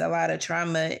experienced a lot of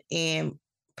trauma and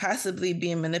possibly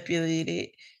being manipulated.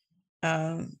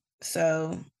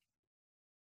 So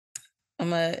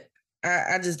I'm a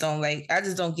I just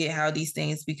don't get how these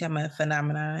things become a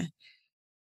phenomenon.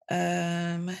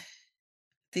 Um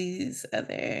these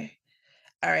other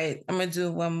All right, I'm gonna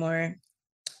do one more.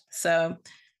 So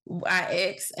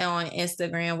I asked on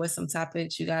Instagram what some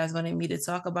topics you guys wanted me to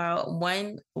talk about.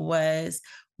 One was,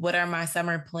 what are my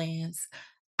summer plans?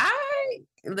 I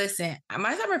listen,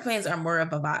 my summer plans are more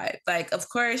of a vibe. Like, of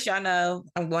course, y'all know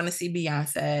I'm going to see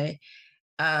Beyonce.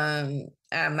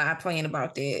 I'm not playing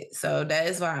about that. So that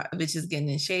is why bitch is getting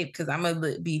in shape because I'm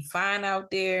gonna be fine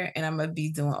out there and I'm gonna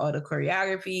be doing all the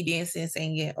choreography, dancing,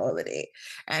 singing, all of that.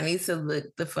 I need to look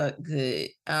the fuck good.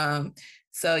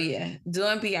 So yeah,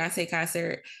 doing Beyonce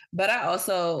concert, but I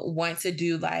also want to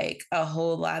do like a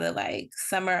whole lot of like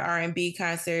summer R&B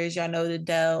concerts. Y'all know the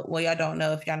Dell. Well, y'all don't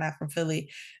know if y'all not from Philly,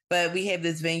 but we have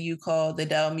this venue called the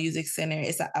Dell Music Center.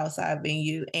 It's an outside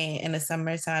venue, and in the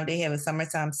summertime they have a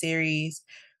summertime series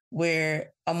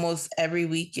where almost every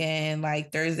weekend,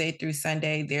 like Thursday through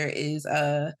Sunday, there is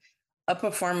a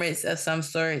performance of some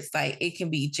sorts. Like it can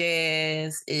be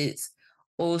jazz, it's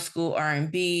old school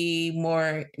R&B,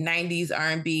 more 90s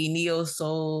R&B, neo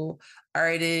soul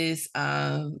artists.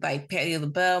 Like Patti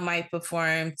LaBelle might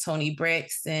perform, Tony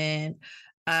Braxton,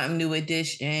 New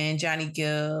Edition, Johnny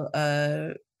Gill,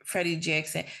 Freddie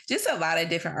Jackson, just a lot of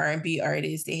different R&B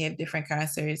artists. They have different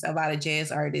concerts, a lot of jazz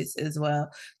artists as well.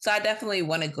 So I definitely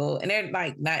want to go, and they're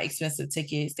like not expensive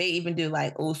tickets. They even do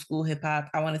like old school hip hop.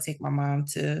 I want to take my mom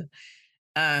to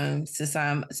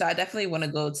some. So I definitely want to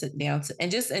go to down to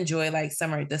and just enjoy like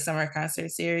the summer concert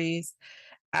series.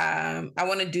 I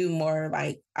want to do more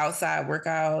like outside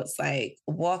workouts, like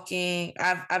walking.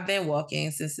 I've been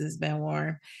walking since it's been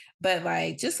warm, but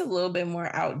like just a little bit more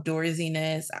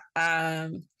outdoorsiness.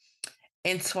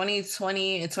 In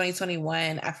 2020 and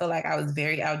 2021, I feel like I was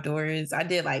very outdoors. I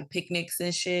did like picnics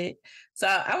and shit. So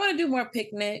I want to do more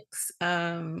picnics.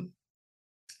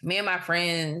 Me and my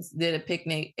friends did a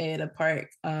picnic at a park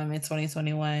in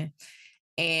 2021.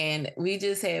 And we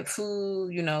just had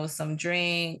food, some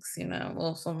drinks,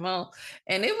 well, some more.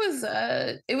 And it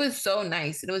was so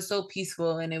nice. It was so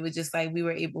peaceful. And it was just like we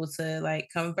were able to like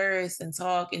converse and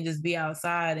talk and just be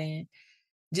outside and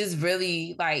just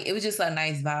really like it was just a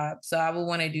nice vibe. So I would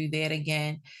want to do that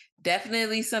again.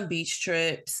 Definitely some beach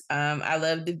trips. I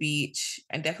love the beach.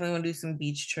 I definitely want to do some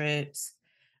beach trips.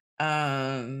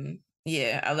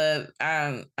 Yeah,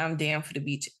 I'm down for the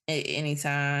beach at any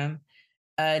time.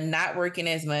 Not working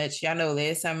as much. Y'all know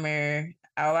last summer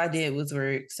all I did was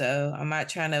work. So I'm not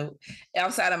trying to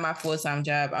outside of my full-time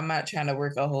job, I'm not trying to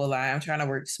work a whole lot. I'm trying to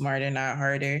work smarter, not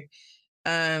harder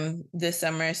this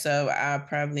summer. So I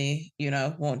probably,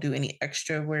 won't do any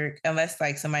extra work unless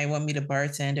like somebody want me to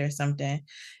bartend or something.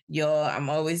 Y'all, I'm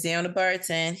always down to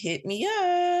bartend. Hit me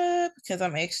up because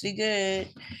I'm actually good.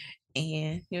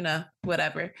 And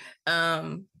whatever.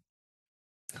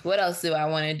 What else do I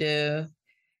want to do?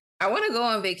 I want to go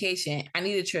on vacation. I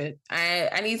need a trip.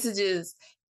 I need to just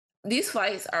these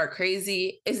flights are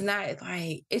crazy. It's not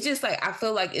like it's just like I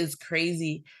feel like it's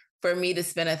crazy for me to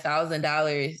spend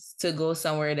 $1,000 to go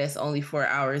somewhere that's only 4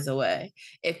 hours away,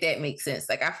 if that makes sense.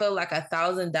 Like I feel like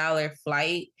 $1,000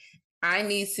 flight, I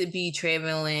need to be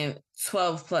traveling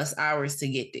 12 plus hours to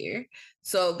get there.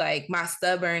 So like my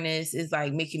stubbornness is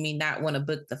like making me not want to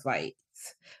book the flights.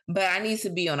 But I need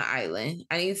to be on an island.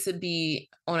 I need to be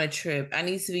on a trip. I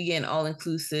need to be getting all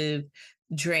inclusive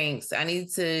drinks. I need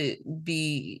to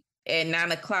be at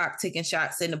 9 o'clock taking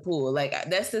shots in the pool. Like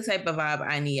that's the type of vibe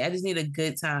I need. I just need a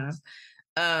good time.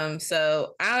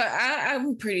 So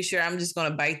I'm pretty sure I'm just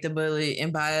gonna bite the bullet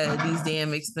and buy these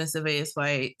damn expensive ass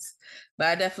flights. But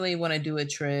I definitely want to do a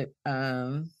trip.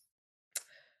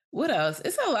 What else?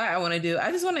 It's a lot I want to do.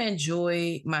 I just want to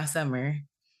enjoy my summer.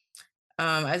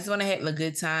 I just want to have a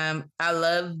good time. I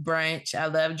love brunch. I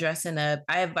love dressing up.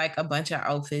 I have like a bunch of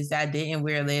outfits that I didn't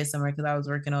wear last summer because I was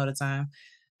working all the time.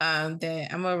 That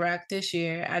I'm gonna rock this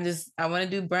year. I want to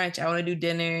do brunch. I want to do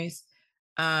dinners,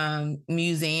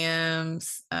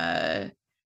 museums,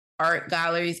 art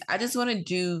galleries. I just want to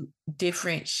do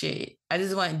different shit. I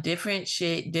just want different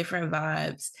shit, different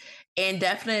vibes, and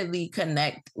definitely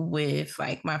connect with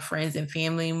like my friends and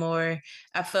family more.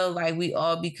 I feel like we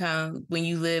all become, when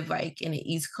you live like in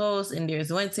the East Coast and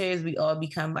there's winters, we all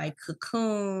become like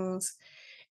cocoons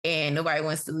and nobody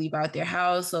wants to leave out their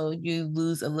house. So you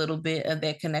lose a little bit of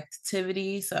that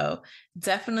connectivity. So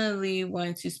definitely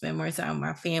want to spend more time with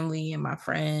my family and my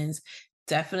friends.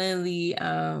 Definitely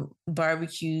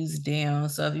barbecues down.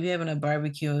 So if you're having a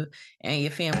barbecue and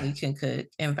your family can cook,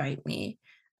 invite me.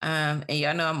 And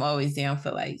y'all know I'm always down for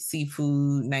like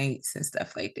seafood nights and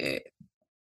stuff like that.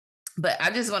 But I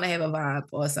just want to have a vibe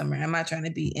all summer. I'm not trying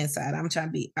to be inside. I'm trying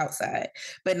to be outside,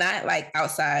 but not like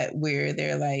outside where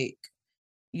they're like,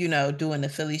 doing the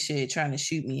Philly shit, trying to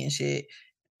shoot me and shit.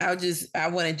 I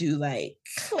want to do like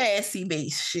classy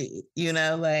based shit,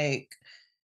 like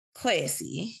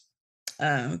classy.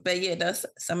 But yeah, that's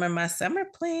some of my summer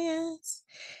plans.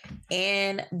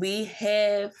 And we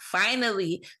have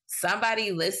finally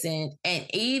somebody listened and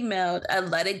emailed a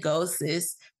Let It Go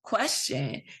Sis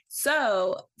question.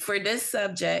 So for this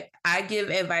subject, I give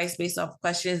advice based off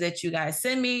questions that you guys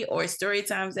send me or story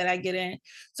times that I get in.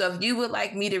 So if you would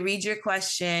like me to read your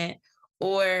question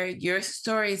or your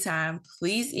story time,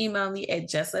 please email me at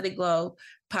justletitglow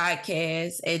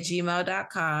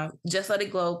podcast@gmail.com,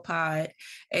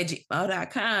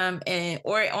 justletitglowpod@gmail.com, and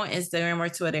or on Instagram or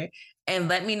Twitter, and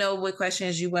let me know what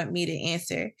questions you want me to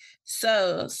answer.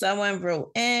 So someone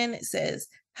wrote in, says,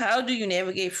 how do you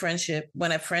navigate friendship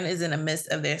when a friend is in the midst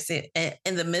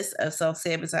of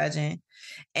self-sabotaging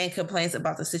and complains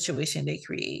about the situation they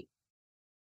create?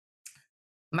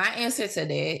 My answer to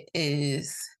that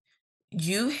is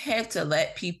you have to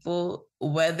let people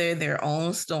weather their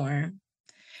own storm.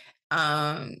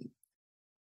 And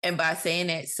by saying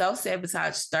that,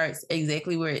 self-sabotage starts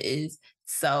exactly where it is,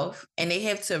 self, and they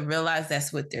have to realize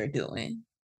that's what they're doing.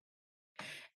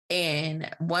 And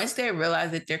once they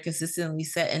realize that they're consistently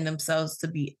setting themselves to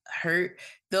be hurt,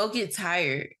 they'll get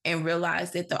tired and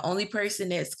realize that the only person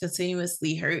that's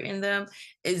continuously hurting them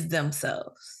is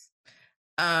themselves.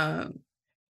 I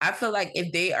feel like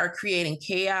if they are creating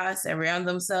chaos around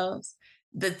themselves,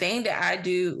 the thing that I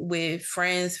do with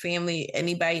friends, family,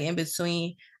 anybody in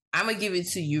between, I'm gonna give it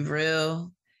to you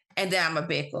real, and then I'm gonna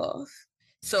back off.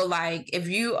 So, like, if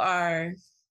you are,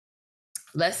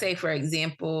 let's say, for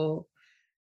example,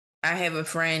 I have a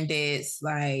friend that's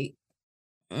like,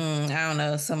 I don't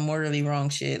know, some morally wrong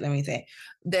shit, let me say,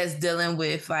 that's dealing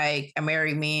with like a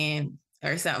married man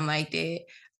or something like that.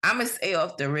 I'm gonna say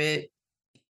off the rip,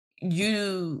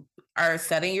 you are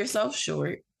selling yourself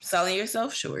short,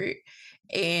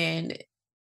 and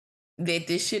that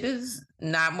this shit is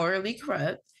not morally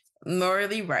corrupt,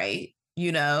 morally right.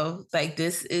 Like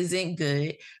this isn't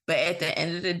good. But at the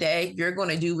end of the day, you're going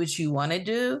to do what you want to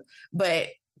do. But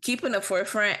keep in the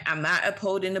forefront, I'm not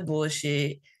upholding the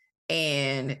bullshit.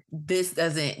 And this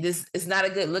is not a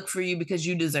good look for you because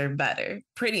you deserve better,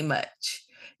 pretty much.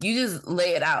 You just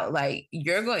lay it out. Like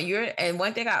and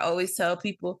one thing I always tell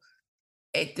people,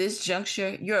 at this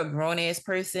juncture, you're a grown ass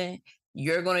person.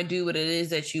 You're going to do what it is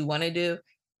that you want to do.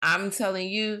 I'm telling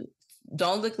you,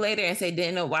 don't look later and say,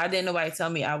 why didn't nobody tell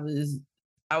me I was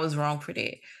wrong for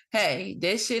that? Hey,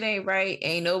 this shit ain't right.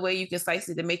 Ain't no way you can slice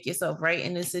it to make yourself right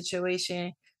in this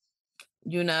situation.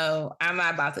 I'm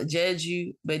not about to judge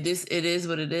you, but it is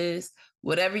what it is.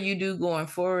 Whatever you do going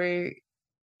forward,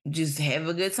 just have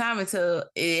a good time until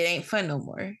it ain't fun no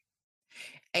more.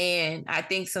 And I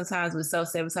think sometimes with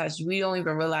self-sabotage, we don't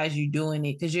even realize you're doing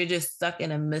it because you're just stuck in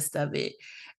the midst of it.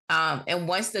 And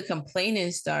once the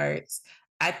complaining starts,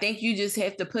 I think you just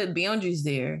have to put boundaries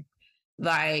there.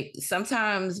 Like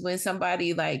sometimes when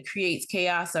somebody like creates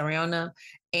chaos around them,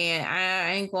 and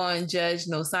I ain't going to judge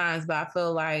no signs, but I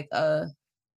feel like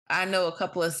I know a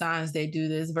couple of signs they do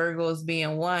this, Virgos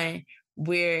being one,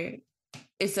 where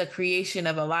it's a creation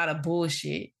of a lot of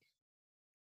bullshit.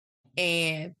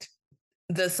 And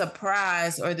the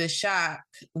surprise or the shock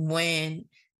when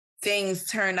things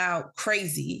turn out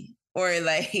crazy or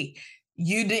like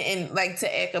you didn't like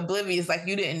to act oblivious, like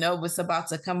you didn't know what's about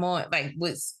to come on, like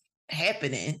what's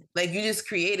happening. Like you just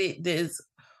created this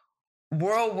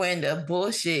whirlwind of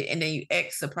bullshit and then you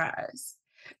act surprised.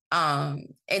 And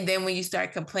then when you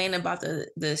start complaining about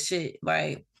the shit,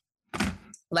 like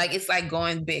it's like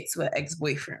going back to an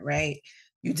ex-boyfriend, right?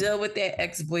 You deal with that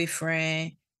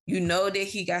ex-boyfriend, you know that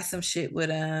he got some shit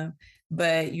with him,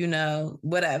 but you know,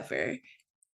 whatever.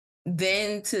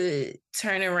 Then to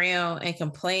turn around and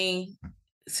complain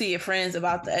to your friends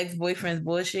about the ex-boyfriend's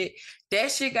bullshit,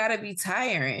 that shit gotta be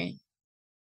tiring.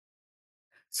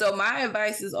 So my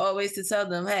advice is always to tell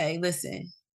them, hey,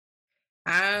 listen,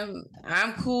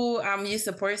 I'm cool. I'm your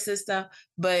support system.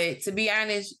 But to be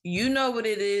honest, you know what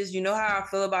it is. You know how I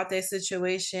feel about that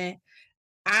situation.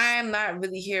 I'm not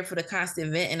really here for the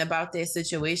constant venting about that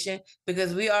situation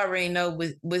because we already know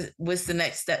what's the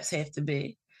next steps have to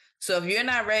be. So if you're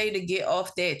not ready to get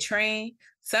off that train,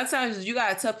 sometimes you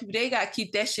gotta tell people they gotta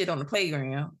keep that shit on the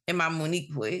playground in my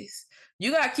Monique voice.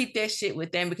 You gotta keep that shit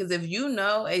with them because if you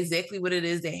know exactly what it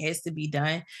is that has to be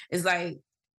done, it's like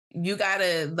you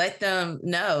gotta let them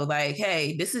know, like,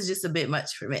 hey, this is just a bit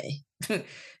much for me.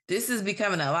 This is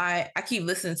becoming a lot. I keep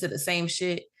listening to the same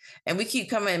shit and we keep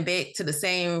coming back to the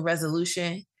same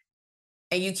resolution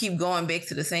and you keep going back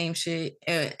to the same shit.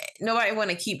 And nobody want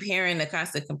to keep hearing the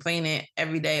constant complaining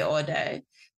every day, all day.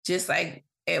 Just like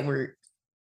at work.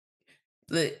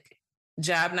 Look,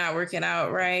 job not working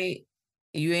out right.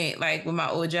 You ain't like with my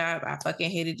old job. I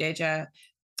fucking hated that job.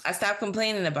 I stopped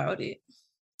complaining about it.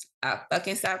 I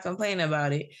fucking stopped complaining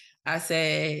about it. I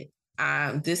said,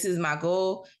 this is my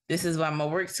goal. This is what I'm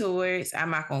gonna work towards. I'm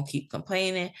not gonna keep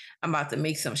complaining. I'm about to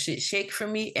make some shit shake for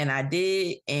me. And I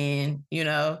did. And, you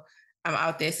know, I'm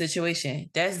out that situation.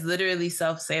 That's literally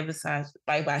self-sabotage,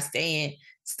 like by staying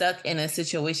stuck in a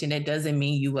situation that doesn't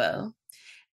mean you well.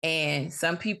 And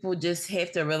some people just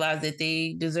have to realize that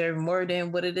they deserve more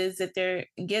than what it is that they're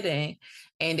getting.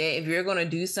 And that if you're gonna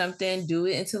do something, do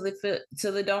it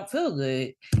until it don't feel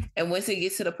good. And once it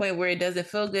gets to the point where it doesn't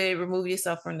feel good, remove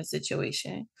yourself from the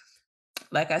situation.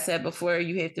 Like I said before,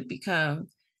 you have to become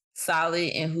solid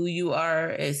in who you are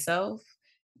as self.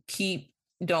 Keep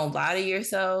don't lie to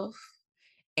yourself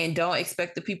and don't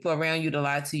expect the people around you to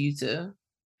lie to you too.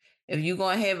 If you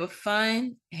gonna have a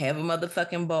fun, have a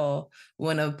motherfucking ball.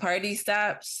 When a party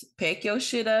stops, pack your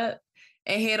shit up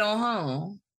and head on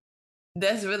home.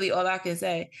 That's really all I can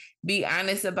say. Be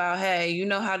honest about, hey, you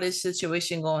know how this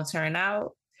situation gonna turn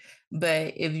out.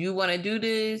 But if you want to do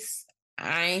this,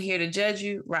 I ain't here to judge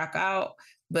you. Rock out.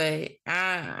 But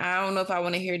I don't know if I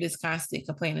want to hear this constant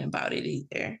complaining about it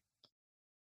either.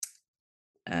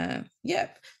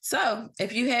 Yep. So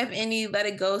if you have any let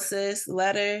it go sis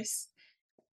letters,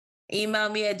 email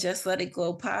me at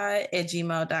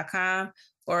justletitglowpod@gmail.com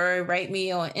or write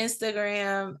me on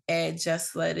Instagram at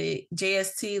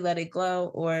JST Let It Glow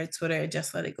or Twitter at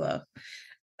Just Let It Glow.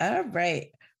 All right.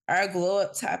 Our glow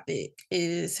up topic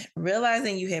is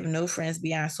realizing you have no friends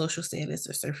beyond social status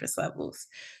or surface levels.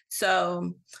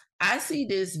 So I see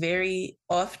this very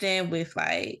often with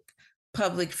like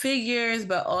public figures,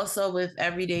 but also with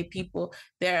everyday people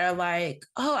that are like,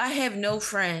 oh, I have no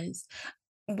friends.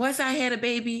 Once I had a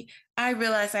baby, I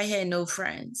realized I had no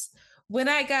friends. When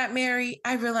I got married,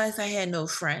 I realized I had no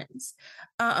friends.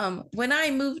 When I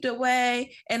moved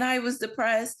away and I was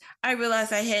depressed, I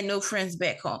realized I had no friends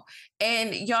back home.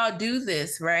 And y'all do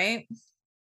this, right?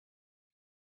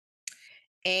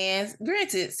 And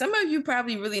granted, some of you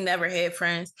probably really never had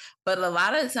friends, but a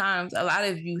lot of times, a lot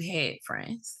of you had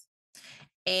friends.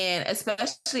 And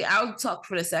especially, I'll talk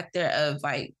for the sector of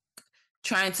like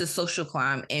trying to social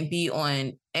climb and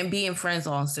being friends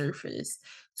on surface.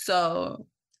 So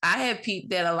I have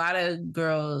peeped that a lot of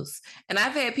girls, and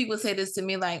I've had people say this to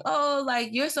me like, oh, like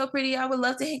you're so pretty. I would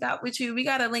love to hang out with you. We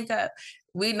gotta link up.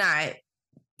 We not.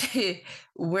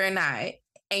 We're not.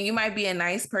 And you might be a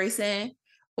nice person,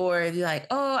 or you're like,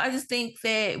 oh, I just think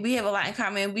that we have a lot in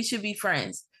common. We should be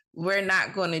friends. We're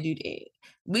not going to do that.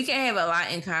 We can have a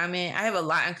lot in common. I have a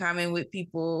lot in common with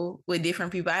people, with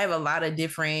different people. I have a lot of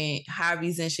different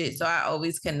hobbies and shit. So I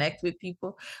always connect with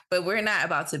people, but we're not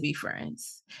about to be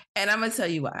friends. And I'm going to tell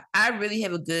you why. I really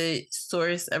have a good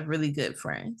source of really good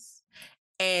friends.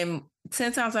 And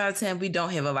 10 times out of 10, we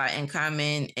don't have a lot in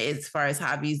common as far as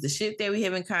hobbies. The shit that we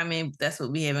have in common, that's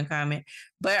what we have in common.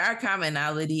 But our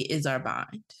commonality is our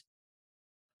bond.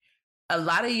 A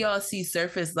lot of y'all see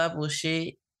surface level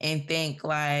shit and think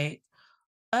like,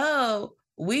 oh,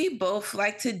 we both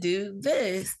like to do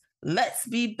this. Let's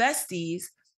be besties.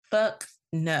 Fuck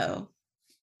no,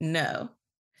 no,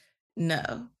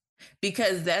 no.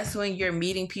 because that's when you're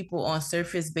meeting people on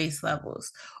surface based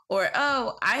levels. Or,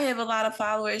 oh, I have a lot of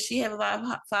followers, she have a lot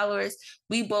of followers,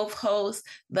 we both host,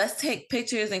 let's take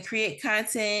pictures and create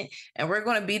content, and we're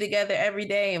going to be together every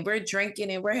day, and we're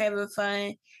drinking and we're having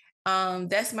fun.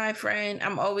 That's my friend,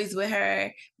 I'm always with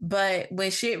her. But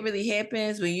when shit really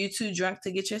happens, when you too drunk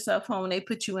to get yourself home, they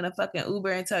put you in a fucking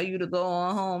Uber and tell you to go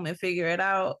on home and figure it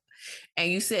out,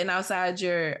 and you sitting outside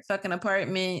your fucking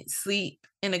apartment sleep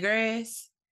in the grass,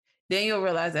 then you'll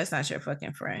realize that's not your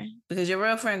fucking friend, because your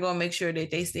real friend gonna make sure that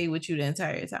they stay with you the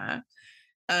entire time.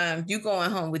 You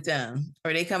going home with them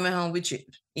or they coming home with you.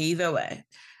 Either way.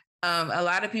 A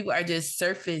lot of people are just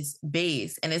surface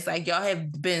based, and it's like y'all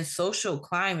have been social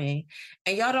climbing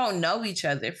and y'all don't know each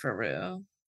other for real.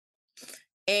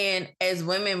 And as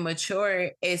women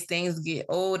mature, as things get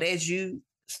old, as you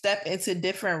step into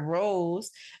different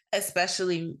roles,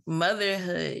 especially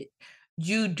motherhood,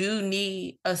 you do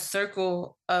need a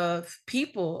circle of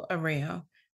people around.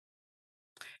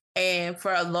 And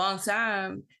for a long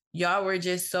time, y'all were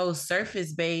just so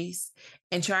surface based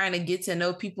and trying to get to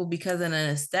know people because of an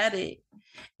aesthetic,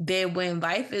 that when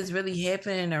life is really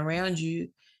happening around you,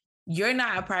 you're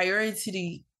not a priority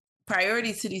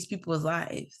to these people's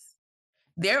lives.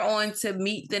 They're on to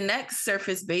meet the next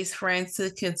surface based friends to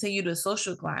continue the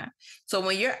social climb. So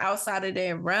when you're outside of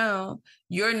their realm,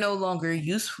 you're no longer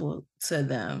useful to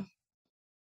them.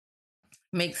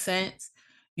 Makes sense?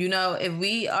 If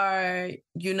we are,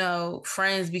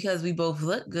 friends because we both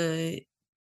look good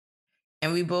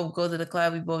and we both go to the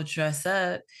club, we both dress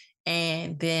up,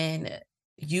 and then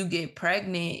you get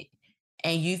pregnant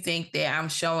and you think that I'm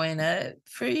showing up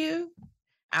for you,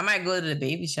 I might go to the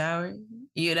baby shower,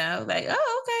 like,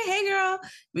 oh, okay, hey girl,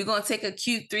 we're gonna take a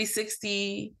cute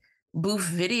 360 booth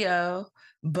video,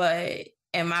 but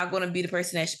am I gonna be the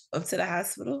person that up to the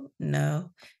hospital?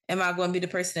 No. Am I gonna be the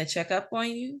person to check up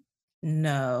on you?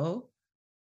 No.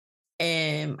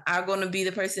 Am I gonna be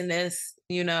the person that's,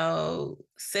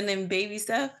 sending baby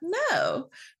stuff? No.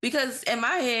 Because in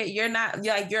my head,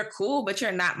 you're cool, but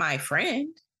you're not my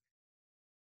friend.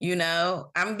 I'm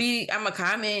a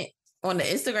comment on the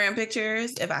Instagram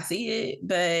pictures if I see it,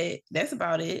 but that's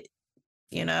about it,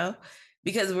 you know,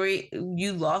 because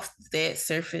you lost that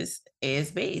surface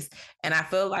as base. And I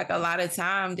feel like a lot of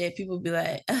time that people be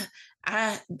like,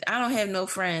 I don't have no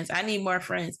friends. I need more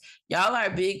friends. Y'all are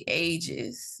big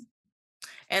ages.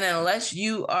 And unless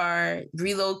you are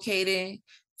relocating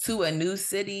to a new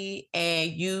city,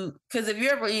 because if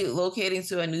you're relocating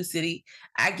to a new city,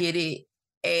 I get it,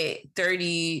 at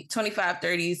 30, 25,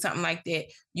 30, something like that,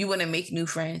 you want to make new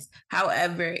friends.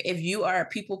 However, if you are a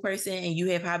people person and you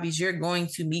have hobbies, you're going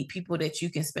to meet people that you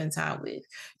can spend time with.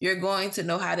 You're going to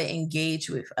know how to engage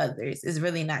with others. It's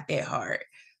really not that hard.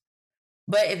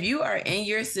 But if you are in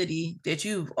your city that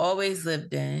you've always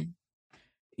lived in,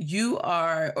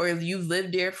 or if you've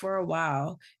lived there for a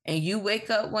while, and you wake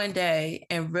up one day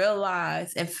and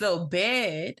realize and feel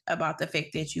bad about the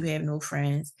fact that you have no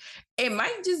friends, it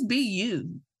might just be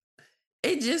you.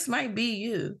 It just might be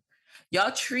you.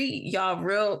 Y'all treat y'all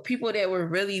real people that were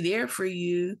really there for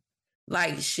you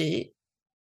like shit.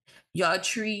 Y'all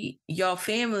treat your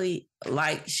family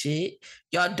like shit.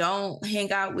 Y'all don't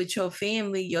hang out with your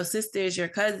family, your sisters, your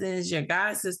cousins, your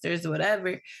god sisters,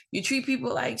 whatever. You treat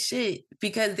people like shit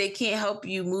because they can't help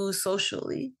you move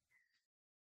socially.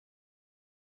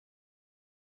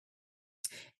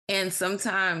 And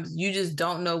sometimes you just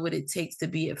don't know what it takes to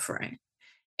be a friend.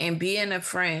 And being a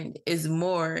friend is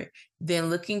more than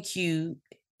looking cute,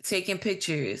 taking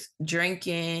pictures,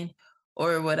 drinking,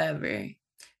 or whatever.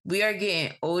 We are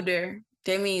getting older.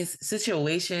 That means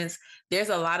there's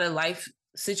a lot of life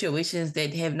situations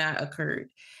that have not occurred.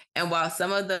 And while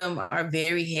some of them are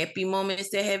very happy moments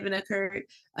that haven't occurred,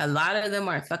 a lot of them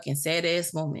are fucking sad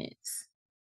ass moments.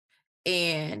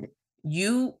 And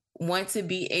you want to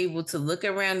be able to look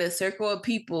around a circle of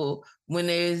people when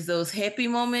there's those happy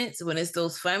moments, when it's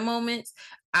those fun moments.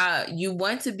 You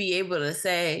want to be able to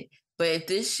say, but if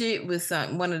this shit was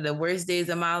one of the worst days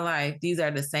of my life, these are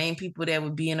the same people that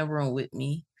would be in a room with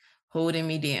me, holding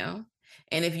me down.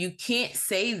 And if you can't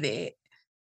say that,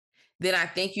 then I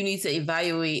think you need to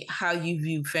evaluate how you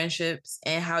view friendships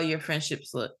and how your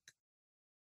friendships look.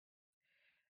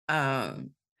 Um,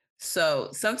 so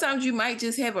sometimes you might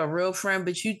just have a real friend,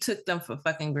 but you took them for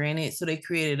fucking granted. So they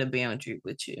created a boundary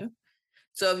with you.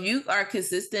 So if you are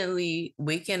consistently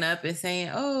waking up and saying,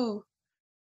 oh,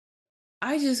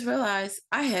 I just realized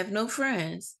I have no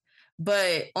friends.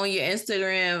 But on your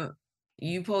Instagram,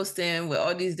 you posting with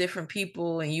all these different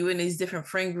people and you in these different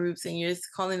friend groups and you're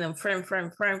just calling them friend,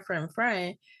 friend, friend, friend,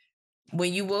 friend.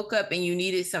 When you woke up and you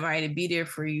needed somebody to be there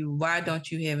for you, why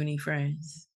don't you have any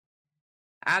friends?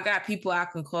 I got people I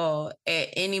can call at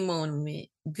any moment,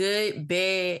 good,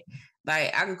 bad.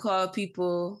 Like I can call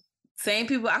people, same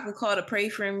people I can call to pray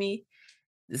for me,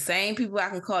 the same people I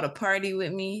can call to party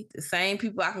with me, the same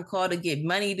people I can call to get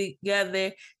money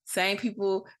together, same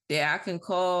people that I can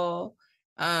call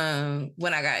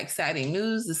when I got exciting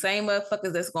news, the same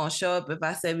motherfuckers that's gonna show up if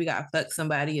I say we gotta fuck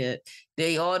somebody up.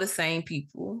 They all the same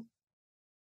people.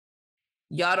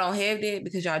 Y'all don't have that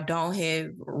because y'all don't have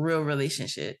real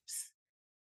relationships.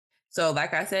 So,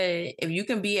 like I said, if you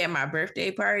can be at my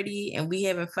birthday party and we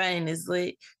having fun and it's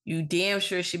lit, you damn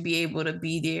sure should be able to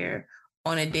be there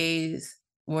on the days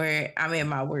where I'm at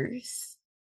my worst.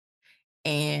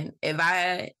 And if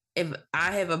I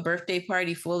have a birthday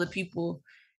party full of people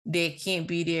that can't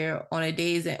be there on the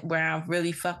days where I'm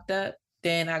really fucked up,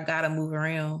 then I gotta move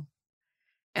around.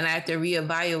 And I have to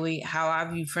reevaluate how I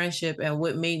view friendship and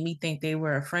what made me think they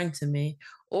were a friend to me,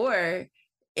 or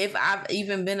if I've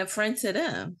even been a friend to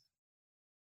them.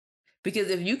 Because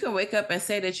if you can wake up and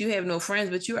say that you have no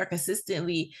friends, but you are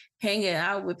consistently hanging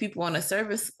out with people on a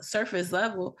surface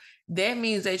level, that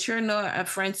means that you're not a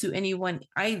friend to anyone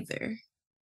either.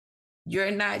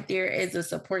 You're not there as a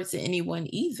support to anyone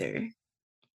either.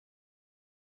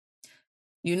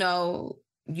 You know,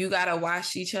 you gotta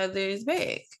watch each other's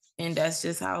back. And that's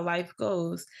just how life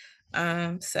goes.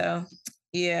 So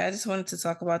yeah, I just wanted to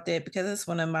talk about that because it's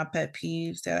one of my pet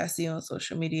peeves that I see on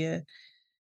social media.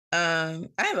 I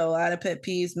have a lot of pet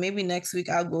peeves. Maybe next week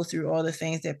I'll go through all the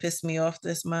things that pissed me off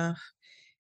this month,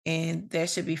 and that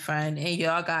should be fun. And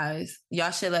y'all guys,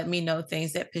 y'all should let me know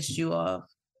things that pissed you off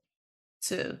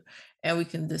too, and we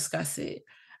can discuss it.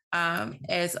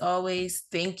 As always,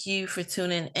 thank you for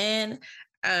tuning in.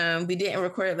 We didn't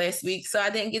record last week, so I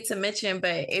didn't get to mention,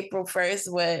 but April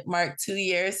 1st would mark 2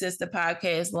 years since the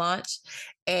podcast launched.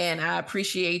 And I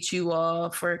appreciate you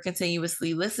all for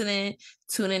continuously listening,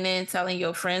 tuning in, telling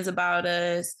your friends about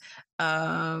us,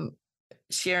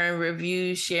 sharing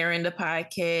reviews, sharing the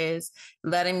podcast,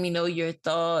 letting me know your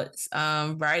thoughts,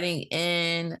 writing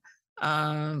in,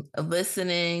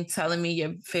 listening, telling me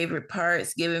your favorite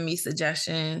parts, giving me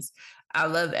suggestions. I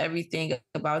love everything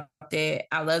about that.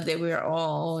 I love that we're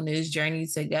all on this journey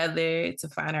together to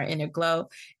find our inner glow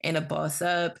and to boss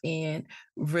up and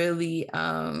really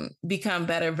become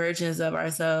better versions of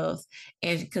ourselves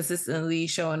and consistently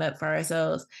showing up for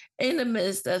ourselves in the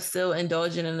midst of still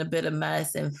indulging in a bit of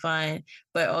mess and fun,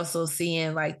 but also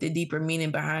seeing like the deeper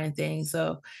meaning behind things.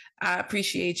 So I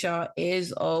appreciate y'all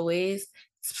as always.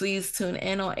 Please tune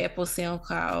in on Apple,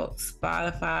 SoundCloud,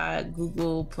 Spotify,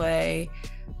 Google Play,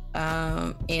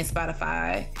 and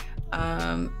Spotify.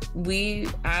 I'm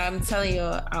telling you,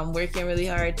 I'm working really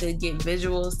hard to get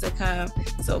visuals to come,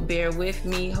 so bear with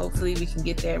me. Hopefully we can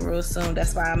get that real soon.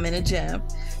 That's why I'm in the gym,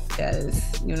 because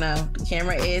the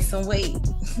camera adds some weight.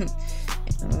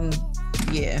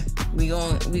 Yeah, we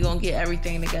gonna get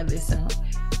everything together soon.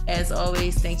 As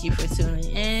always, thank you for tuning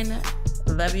in.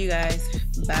 Love you guys.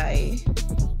 Bye.